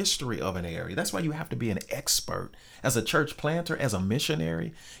the history of an area, that's why you have to be an expert. As a church planter, as a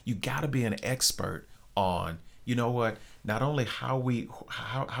missionary, you got to be an expert on, not only how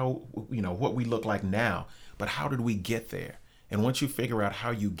what we look like now, but how did we get there? And once you figure out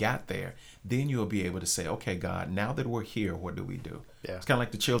how you got there, then you'll be able to say, okay, God, now that we're here, what do we do? Yeah. It's kind of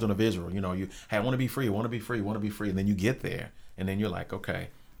like the children of Israel. I want to be free, want to be free, want to be free. And then you get there, and then you're like, okay,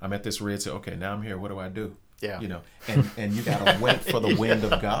 I'm at this red sea. Okay, now I'm here. What do I do? Yeah. And you got to wait for the wind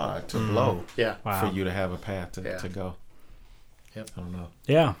of God to blow for you to have a path to go. Yep. I don't know.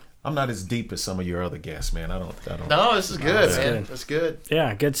 Yeah. I'm not as deep as some of your other guests, man. I don't. No, this is good, man. That's good.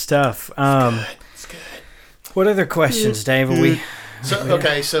 Yeah, good stuff. It's good. What other questions, Dave?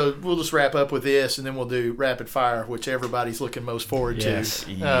 So we'll just wrap up with this, and then we'll do rapid fire, which everybody's looking most forward to.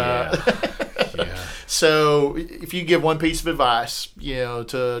 Yeah. So if you give one piece of advice,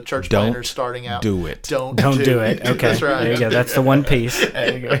 to church planners starting out, do it. Don't do it. Okay, that's right. There you go. That's the one piece.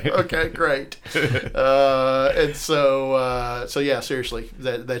 Okay, great. And so seriously,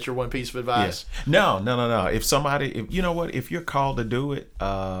 that's your one piece of advice. Yeah. No. If you're called to do it,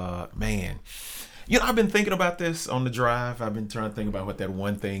 man. I've been thinking about this on the drive. I've been trying to think about what that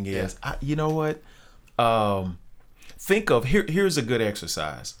one thing is. Yeah. Here's a good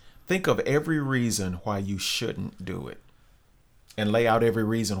exercise. Think of every reason why you shouldn't do it, and lay out every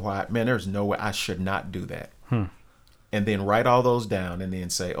reason why. Man, there's no way I should not do that. And then write all those down, and then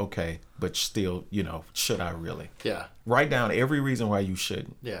say, okay, but still, should I really? Yeah. Write down every reason why you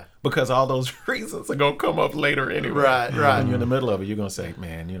shouldn't. Yeah. Because all those reasons are gonna come up later anyway. Right. When you're in the middle of it, you're gonna say,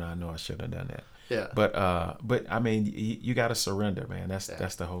 man, I know I should have done that. Yeah. But I mean, you got to surrender, man.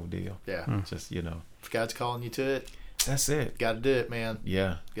 That's the whole deal. Yeah. Just if God's calling you to it, that's it. Got to do it, man.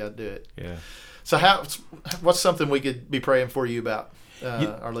 Yeah. Got to do it. Yeah. So what's something we could be praying for you about,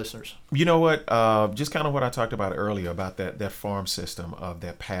 our listeners? You know what? Just kind of what I talked about earlier about that farm system of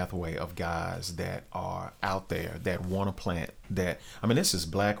that pathway of guys that are out there that want to plant. This is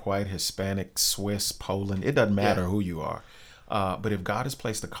black, white, Hispanic, Swiss, Poland. It doesn't matter who you are. But if God has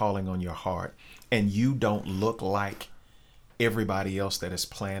placed a calling on your heart and you don't look like everybody else that is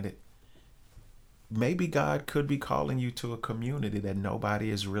planted, maybe God could be calling you to a community that nobody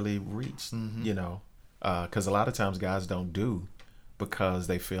has really reached, because a lot of times guys don't do because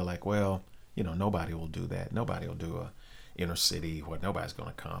they feel like, well, nobody will do that. Nobody will do a inner city. Nobody's going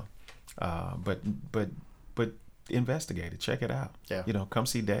to come. But investigate it. Check it out. Yeah. Come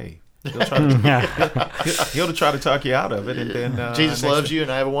see Dave. He'll try to talk you out of it, and then Jesus loves you,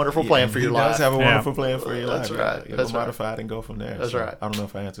 and I have a wonderful plan for your life. He does have a wonderful plan for your life. That's right. He'll That's modify it and go from there. That's right. I don't know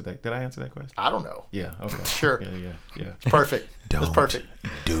if I answered that. Did I answer that question? I don't know. Yeah. Okay. Sure. Yeah. It's perfect. That's perfect.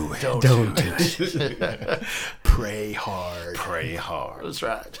 Do it. Don't do it. Pray hard. Pray hard. That's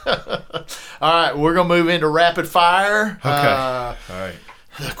right. All right, we're gonna move into rapid fire. Okay. All right.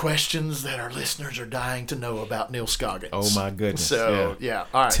 The questions that our listeners are dying to know about Neal Scoggins. Oh my goodness. So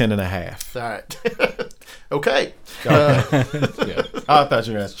all right. 10.5. All right. Okay. Yeah. I thought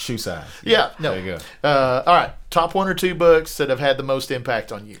you were asking shoe size. No. There you go. All right. Top 1 or 2 books that have had the most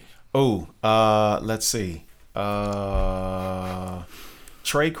impact on you. Oh, let's see.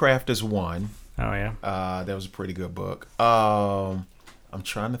 Tradecraft is one. Oh yeah. That was a pretty good book. I'm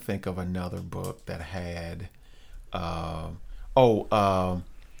trying to think of another book that had. I call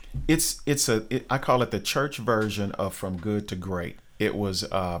it the church version of From Good to Great. It was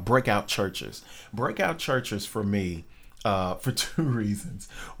Breakout Churches. Breakout Churches for me, for 2 reasons.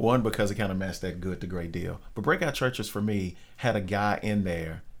 One, because it kind of matched that good to great deal. But Breakout Churches for me had a guy in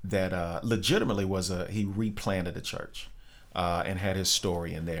there that legitimately he replanted a church. And had his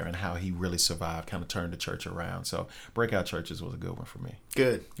story in there and how he really survived, kind of turned the church around. So Breakout Churches was a good one for me.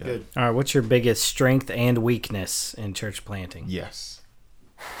 Good. All right, what's your biggest strength and weakness in church planting? Yes.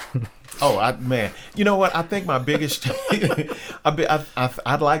 Man, you know what? I think my biggest,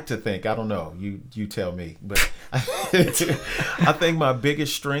 I'd like to think, I don't know, you tell me, but I think my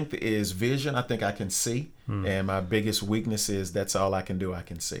biggest strength is vision. I think I can see. And my biggest weakness is that's all I can do. I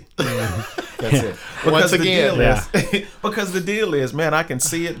can see. That's it. Because because the deal is, man, I can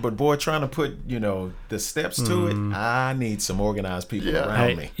see it, but boy, trying to put, the steps to it, I need some organized people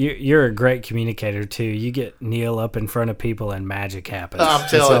around me. You're a great communicator too. You get Neal up in front of people and magic happens. I'm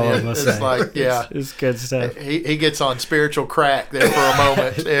telling you, it's like, it's good stuff. He gets on spiritual crack there for a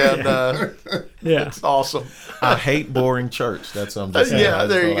moment, and it's awesome. I hate boring church. That's what I'm just saying. Yeah,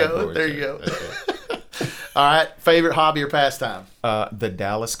 there you go. There you go. All right, favorite hobby or pastime? The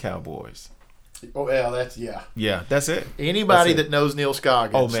Dallas Cowboys. Oh, yeah, Yeah, that's it. Anybody that knows Neal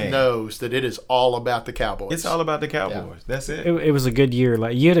Scoggins knows that it is all about the Cowboys. It's all about the Cowboys. Yeah. That's it. It was a good year.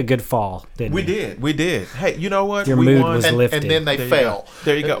 Like, you had a good fall, didn't you? We did. Hey, you know what? Your mood was lifted. And then they fell.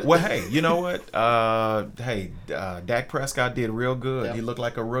 There you go. Well, hey, you know what? Dak Prescott did real good. Yep. He looked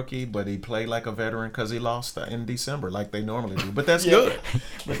like a rookie, but he played like a veteran because he lost in December like they normally do. But that's good.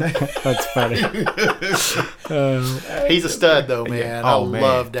 That's funny. He's a stud, though, man. I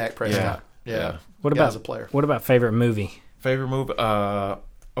love Dak Prescott. Yeah. What about as a player? What about favorite movie? Favorite movie?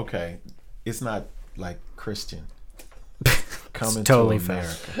 Okay, it's not like Christian. Coming totally to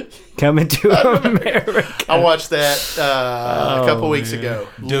America. Coming to America. I watched that a couple weeks ago.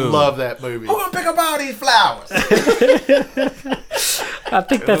 Dude. Love that movie. Who gonna pick up all these flowers? I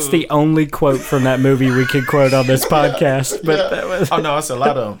think that's the only quote from that movie we can quote on this podcast. But that was... Oh no, it's a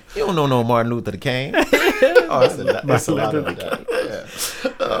lot of them. You don't know Martin Luther King. It's a lot of them.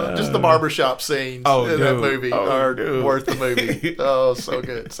 Just the barbershop scenes in that movie are worth the movie. Oh, so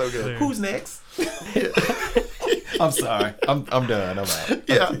good, so good. Who's next? I'm sorry. I'm done. I'm out.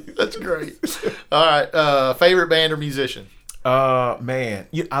 Yeah, that's great. All right. Favorite band or musician? Man,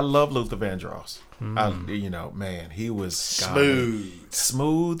 I love Luther Vandross. Man, he was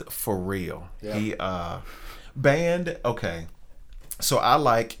smooth for real. Yeah. He band. Okay, so I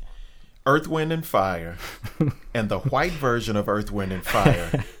like Earth, Wind, and Fire, and the white version of Earth, Wind, and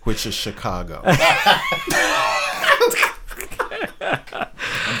Fire, which is Chicago.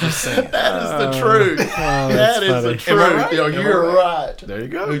 I'm just saying. That is the truth. That is the truth. Right? You're right. There you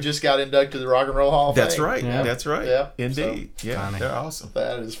go. Who just got inducted to the Rock and Roll Hall of Fame. That's right. Yeah. That's right. Yeah. Indeed. So, yeah. They're awesome.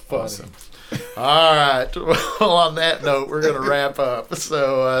 That is funny. Awesome. All right. Well, on that note, we're going to wrap up.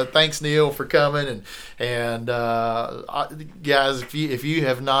 So, thanks, Neal, for coming. And guys, if you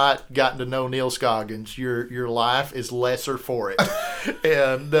have not gotten to know Neal Scoggins, your life is lesser for it.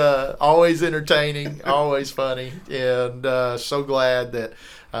 And always entertaining, always funny, and so glad that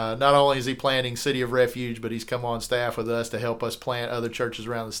not only is he planting City of Refuge, but he's come on staff with us to help us plant other churches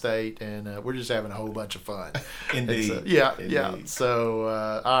around the state, and we're just having a whole bunch of fun. Indeed. So, yeah.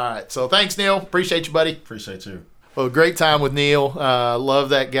 So, all right. So, thanks, Neal. Appreciate you, buddy. Appreciate you. Well, great time with Neal. Love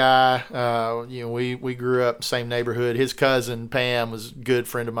that guy. We grew up in the same neighborhood. His cousin Pam was a good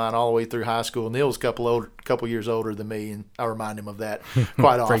friend of mine all the way through high school. Neal's a couple years older than me, and I remind him of that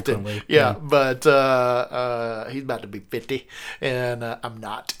quite often. Yeah, but he's about to be 50, and I'm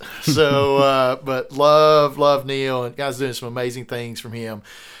not. So, but love Neal, and guys doing some amazing things from him.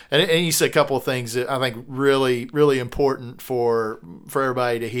 And he said a couple of things that I think really, really important for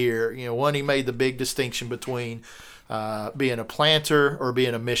everybody to hear. One, he made the big distinction between being a planter or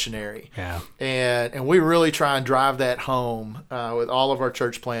being a missionary. Yeah. And we really try and drive that home with all of our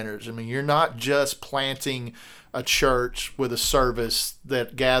church planters. I mean, you're not just planting a church with a service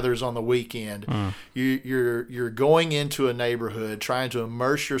that gathers on the weekend. You're going into a neighborhood, trying to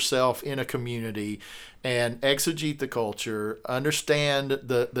immerse yourself in a community and exegete the culture, understand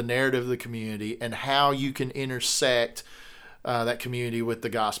the narrative of the community, and how you can intersect that community with the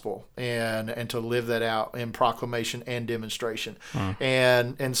gospel and to live that out in proclamation and demonstration.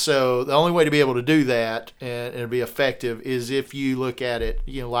 And so the only way to be able to do that and be effective is if you look at it,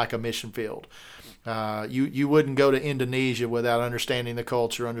 like a mission field. You wouldn't go to Indonesia without understanding the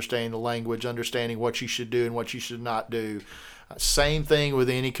culture, understanding the language, understanding what you should do and what you should not do. Same thing with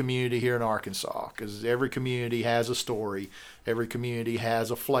any community here in Arkansas, because every community has a story, every community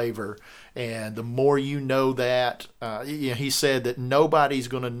has a flavor, and the more you know that, he said that nobody's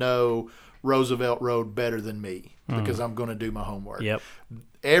going to know Roosevelt Road better than me because I'm going to do my homework. Yep.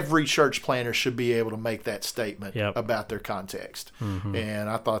 Every church planter should be able to make that statement about their context, and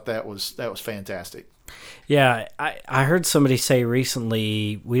I thought that was fantastic. Yeah, I heard somebody say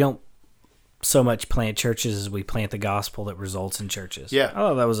recently, we don't so much plant churches as we plant the gospel that results in churches. Yeah.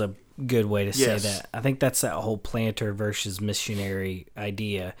 Oh, that was a good way to say Yes. that. I think that's that whole planter versus missionary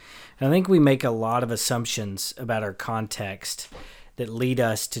idea. And I think we make a lot of assumptions about our context that lead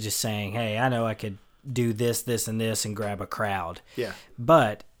us to just saying, hey, I know I could do this, this, and this and grab a crowd. Yeah.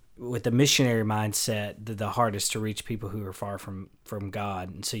 But with the missionary mindset, the hardest to reach people who are far from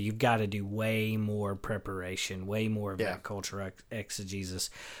God. And so you've got to do way more preparation, way more of that cultural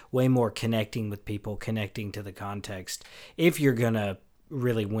exegesis, way more connecting with people, connecting to the context, if you're going to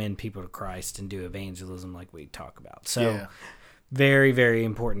really win people to Christ and do evangelism like we talk about. So very, very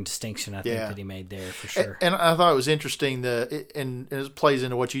important distinction, I think, that he made there for sure. And I thought it was interesting and it plays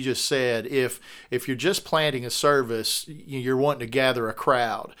into what you just said. If you're just planting a service, you're wanting to gather a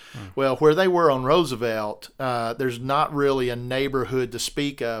crowd. Well, where they were on Roosevelt, there's not really a neighborhood to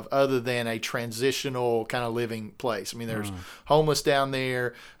speak of other than a transitional kind of living place. I mean, there's homeless down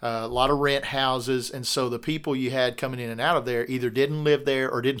there, a lot of rent houses, and so the people you had coming in and out of there either didn't live there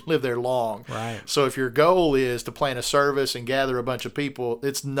or didn't live there long. Right. So if your goal is to plant a service and gather a bunch of people,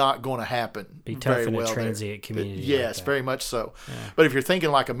 it's not going to happen. Be tough very in well a transient community. Yes, like very much so. But if you're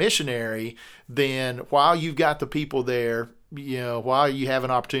thinking like a missionary, then while you've got the people there, while you have an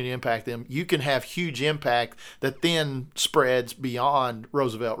opportunity to impact them, you can have huge impact that then spreads beyond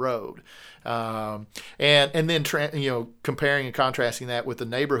Roosevelt Road. And then comparing and contrasting that with the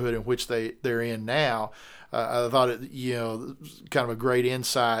neighborhood in which they're in now. I thought it, kind of a great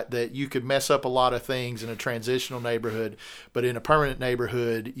insight that you could mess up a lot of things in a transitional neighborhood, but in a permanent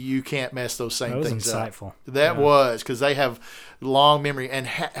neighborhood, you can't mess those same things insightful. up. That was because they have long memory. And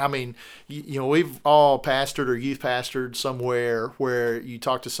I mean, we've all pastored or youth pastored somewhere where you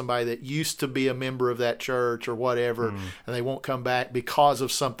talk to somebody that used to be a member of that church or whatever, and they won't come back because of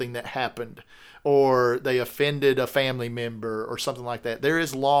something that happened, or they offended a family member or something like that. There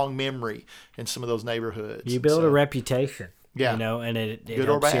is long memory in some of those neighborhoods. You build a reputation, and it Good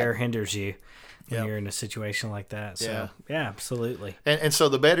or helps you bad. or hinders you when you're in a situation like that. So, yeah absolutely. And so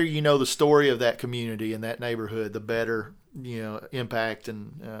the better you know the story of that community and that neighborhood, the better, impact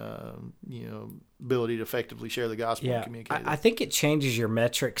and, ability to effectively share the gospel and communicate. I think it changes your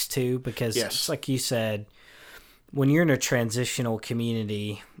metrics too, because just like you said, when you're in a transitional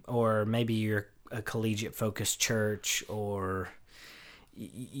community, or maybe you're a collegiate focused church, or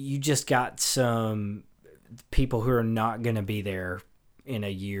you just got some people who are not going to be there in a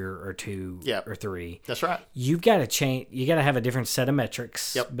year or two or three. That's right. You've got to change. You got to have a different set of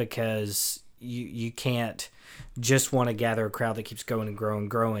metrics because you can't just want to gather a crowd that keeps going and growing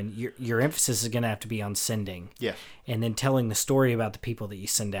and growing. Your emphasis is going to have to be on sending. Yeah. And then telling the story about the people that you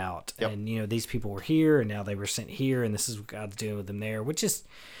send out. Yep. And, these people were here and now they were sent here and this is what God's doing with them there, which is,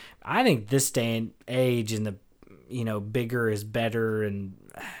 I think this day and age and the, bigger is better. And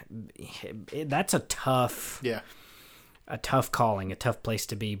that's a tough calling, a tough place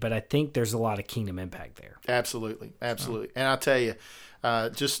to be. But I think there's a lot of kingdom impact there. Absolutely. And I'll tell you,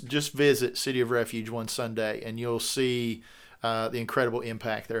 just visit City of Refuge one Sunday and you'll see the incredible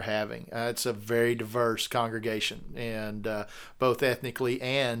impact they're having. It's a very diverse congregation, and both ethnically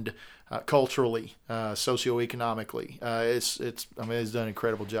and culturally, socioeconomically. It's done an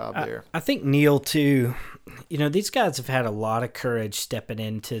incredible job there. I think Neal too. These guys have had a lot of courage stepping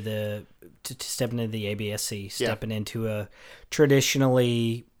into the ABSC, stepping into a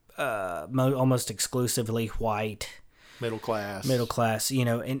traditionally almost exclusively white middle class,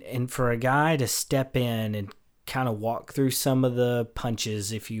 and for a guy to step in and kind of walk through some of the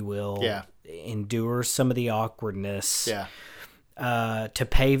punches, if you will, endure some of the awkwardness. Yeah. To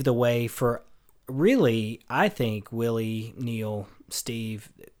pave the way for, really, I think, Willie, Neal, Steve,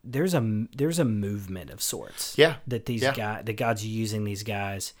 there's a movement of sorts. Yeah. That that God's using these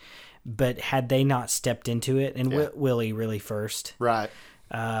guys, but had they not stepped into it, and Willie really first, right,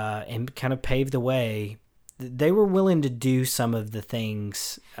 and kind of paved the way, they were willing to do some of the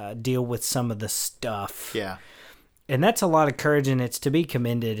things, deal with some of the stuff. Yeah. And that's a lot of courage, and it's to be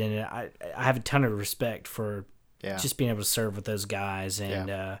commended. And I have a ton of respect for just being able to serve with those guys.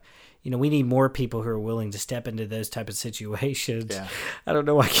 And, we need more people who are willing to step into those type of situations. Yeah. I don't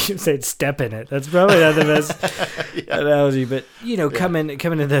know why I keep saying step in it. That's probably not the best analogy. But, come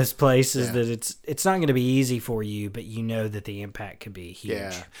into those places that it's not going to be easy for you, but you know that the impact could be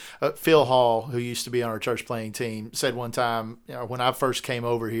huge. Yeah. Phil Hall, who used to be on our church playing team, said one time, when I first came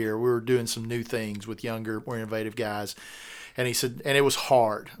over here, we were doing some new things with younger, more innovative guys. And he said, and it was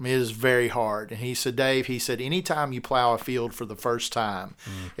hard. I mean, it was very hard. And he said, Dave, anytime you plow a field for the first time,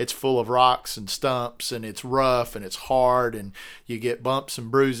 it's full of rocks and stumps, and it's rough and it's hard, and you get bumps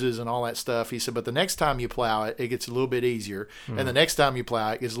and bruises and all that stuff. He said, but the next time you plow it, it gets a little bit easier. And the next time you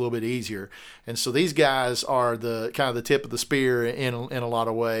plow it, it gets a little bit easier. And so these guys are the kind of the tip of the spear in a lot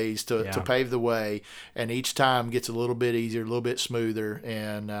of ways to pave the way. And each time gets a little bit easier, a little bit smoother.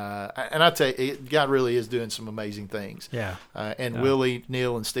 And I tell you, God really is doing some amazing things. Yeah. Willie,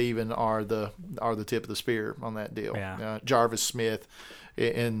 Neal, and Stephen are the tip of the spear on that deal. Yeah. Jarvis Smith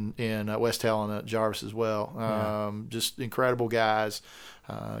in West Helena, Jarvis as well. Just incredible guys.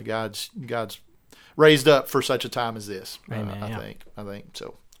 God's raised up for such a time as this. I think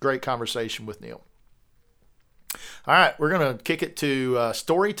so. Great conversation with Neal. All right, we're going to kick it to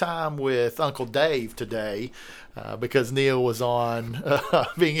story time with Uncle Dave today because Neal was on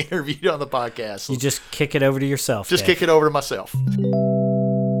being interviewed on the podcast. You just kick it over to yourself. Just Dave. Kick it over to myself.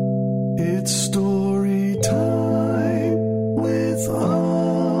 It's story time with Uncle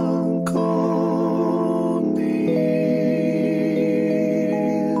Neal.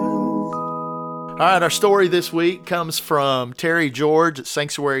 All right, our story this week comes from Terry George at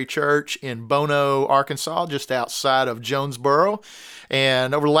Sanctuary Church in Bono, Arkansas, just outside of Jonesboro.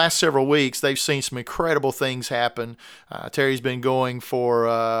 And over the last several weeks, they've seen some incredible things happen. Terry's been going for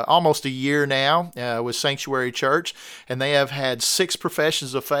almost a year now with Sanctuary Church, and they have had 6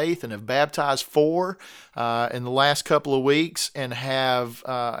 professions of faith and have baptized 4 in the last couple of weeks, and have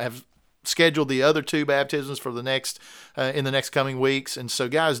scheduled the other 2 baptisms for the next in the next coming weeks. And so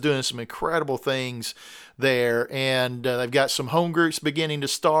God's doing some incredible things there, and they've got some home groups beginning to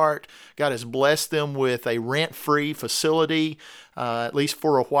start. God has blessed them with a rent-free facility, at least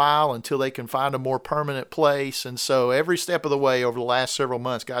for a while, until they can find a more permanent place. And so every step of the way over the last several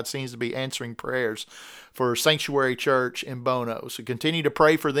months, God seems to be answering prayers for Sanctuary Church in Bono. So continue to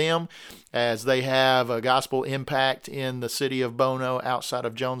pray for them as they have a gospel impact in the city of Bono outside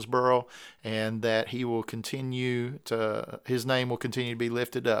of Jonesboro, and that his name will continue to be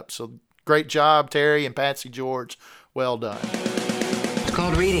lifted up. So great job, Terry and Patsy George. Well done. It's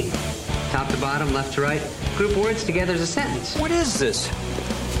called reading. Top to bottom, left to right. Group words together as a sentence. What is this?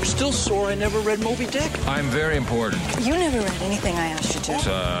 Still sore I never read Moby Dick? I'm very important. You never read anything I asked you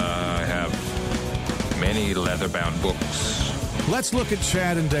to. I have many leather-bound books. Let's look at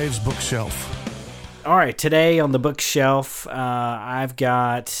Chad and Dave's bookshelf. All right, today on the bookshelf, I've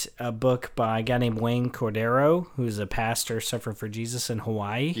got a book by a guy named Wayne Cordero, who's a pastor suffering for Jesus in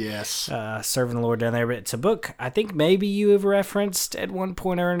Hawaii. Yes. Serving the Lord down there. But it's a book I think maybe you have referenced at one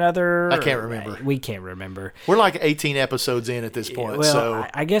point or another. I can't remember. We can't remember. We're like 18 episodes in at this point. Well, so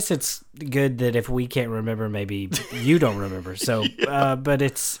I guess it's good that if we can't remember, maybe you don't remember. So, but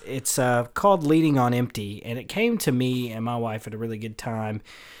it's called Leading on Empty, and it came to me and my wife at a really good time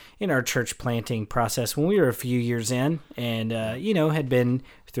in our church planting process when we were a few years in, and had been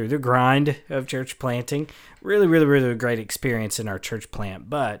through the grind of church planting. Really, really, really great experience in our church plant,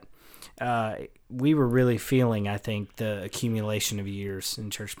 but we were really feeling, I think, the accumulation of years in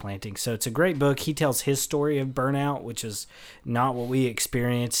church planting. So it's a great book. He tells his story of burnout, which is not what we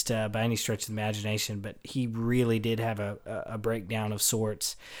experienced by any stretch of the imagination, but he really did have a breakdown of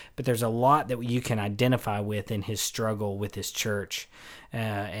sorts. But there's a lot that you can identify with in his struggle with his church,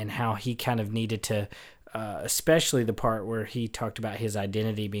 and how he kind of needed to, especially the part where he talked about his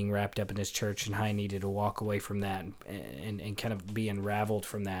identity being wrapped up in his church and how he needed to walk away from that and kind of be unraveled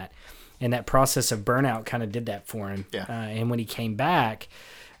from that. And that process of burnout kind of did that for him. Yeah. And when he came back,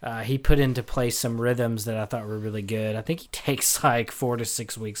 he put into place some rhythms that I thought were really good. I think he takes like 4 to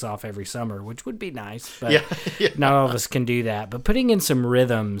 6 weeks off every summer, which would be nice, but not all of us can do that. But putting in some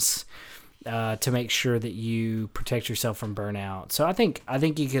rhythms to make sure that you protect yourself from burnout. So I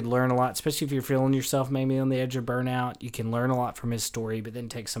think you could learn a lot, especially if you're feeling yourself maybe on the edge of burnout. You can learn a lot from his story, but then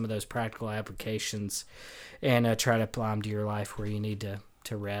take some of those practical applications and try to apply them to your life where you need to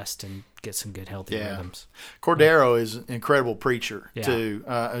rest and get some good healthy rhythms. Cordero is an incredible preacher too,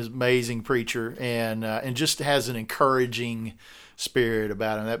 an amazing preacher, and just has an encouraging spirit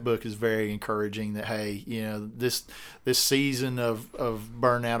about him. That book is very encouraging that, hey, this season of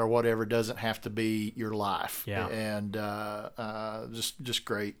burnout or whatever doesn't have to be your life. And just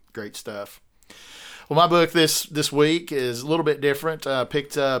great stuff. Well, my book this week is a little bit different. I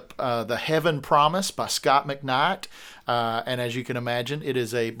picked up The Heaven Promise by Scott McKnight. And as you can imagine, it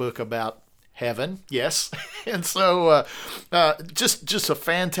is a book about heaven. Yes. And so just a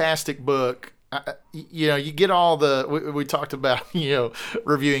fantastic book. You get all we talked about,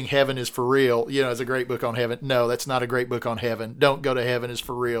 reviewing Heaven is for Real, it's a great book on heaven. No, that's not a great book on heaven. Don't go to Heaven is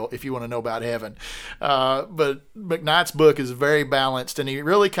for Real if you want to know about heaven. But McKnight's book is very balanced, and he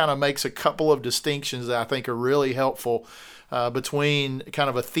really kind of makes a couple of distinctions that I think are really helpful between kind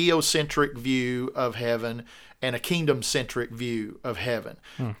of a theocentric view of heaven and a kingdom-centric view of heaven.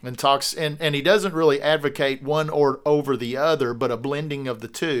 And talks, and he doesn't really advocate one or over the other, but a blending of the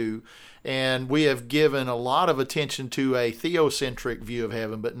two. And we have given a lot of attention to a theocentric view of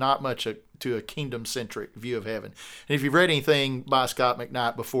heaven, but not much to a kingdom-centric view of heaven. And if you've read anything by Scott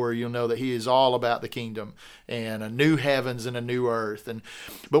McKnight before, you'll know that he is all about the kingdom and a new heavens and a new earth.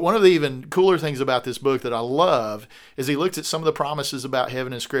 But one of the even cooler things about this book that I love is he looks at some of the promises about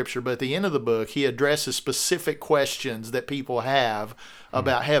heaven in Scripture, but at the end of the book, he addresses specific questions that people have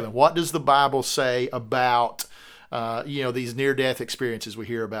about heaven. What does the Bible say about these near-death experiences we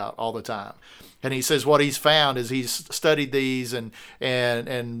hear about all the time? And he says what he's found is he's studied these and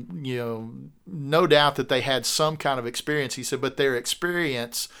no doubt that they had some kind of experience. He said, but their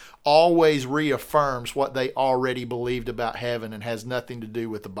experience always reaffirms what they already believed about heaven and has nothing to do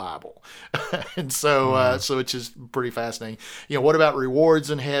with the Bible. And so it's just pretty fascinating. What about rewards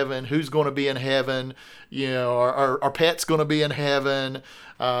in heaven? Who's going to be in heaven? Are pets going to be in heaven?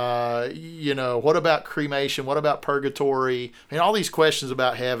 What about cremation? What about purgatory? All these questions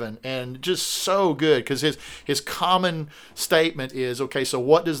about heaven, and just so good because his common statement is, okay, so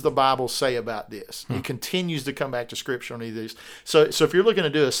what does the Bible say about this? He continues to come back to Scripture on these. So if you're looking to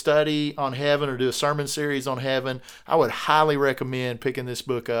do a study on heaven or do a sermon series on heaven, I would highly recommend picking this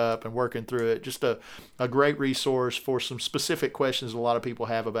book up and working through it. Just a great resource for some specific questions a lot of people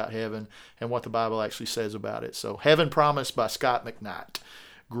have about heaven and what the Bible actually says about it. So Heaven Promise by Scott McKnight.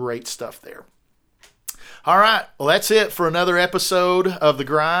 Great stuff there. All right. Well, that's it for another episode of The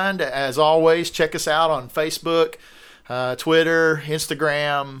Grind. As always, check us out on Facebook, Twitter,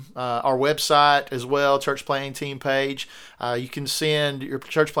 Instagram, our website as well, Church Planning Team page. You can send your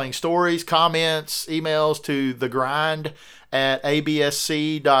church planning stories, comments, emails to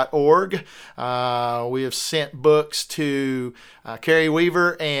thegrind@absc.org. We have sent books to Carrie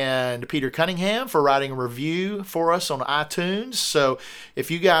Weaver and Peter Cunningham for writing a review for us on iTunes. So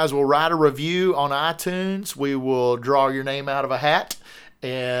if you guys will write a review on iTunes, we will draw your name out of a hat.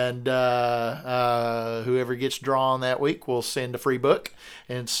 And whoever gets drawn that week will send a free book.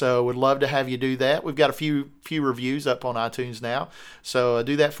 And so would love to have you do that. We've got a few reviews up on iTunes now. So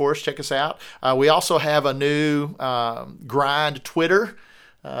do that for us. Check us out. We also have a new Grind Twitter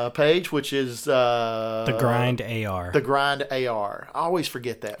page, which is The Grind AR. The Grind AR. I always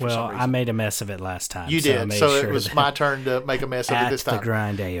forget that for some reason. I made a mess of it last time. You did. So it was my turn to make a mess of it this time. The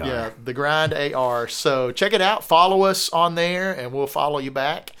Grind AR. Yeah, The Grind AR. So check it out. Follow us on there, and we'll follow you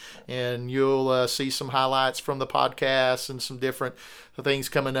back. And you'll see some highlights from the podcast and some different things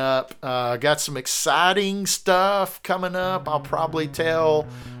coming up. Got some exciting stuff coming up. I'll probably tell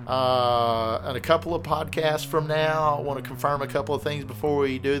in a couple of podcasts from now. I want to confirm a couple of things before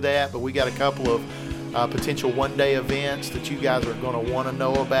we do that, but we got a couple of potential one-day events that you guys are going to want to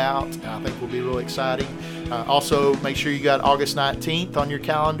know about. I think will be really exciting. Also, make sure you got August 19th on your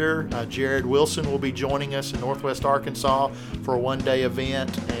calendar. Jared Wilson will be joining us in Northwest Arkansas for a one-day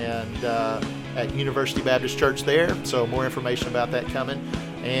event and at University Baptist Church there. So more information about that coming.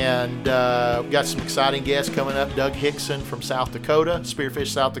 And we've got some exciting guests coming up. Doug Hickson from South Dakota, Spearfish,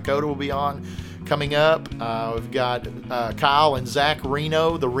 South Dakota will be on coming up. We've got Kyle and Zach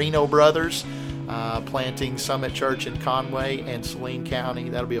Reno, the Reno brothers, planting Summit Church in Conway and Saline County.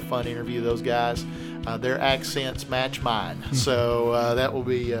 That'll be a fun interview, those guys. Their accents match mine, so that'll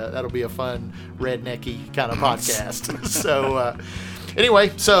be a fun rednecky kind of podcast. So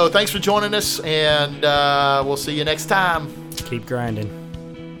anyway, so thanks for joining us, and we'll see you next time. Keep grinding.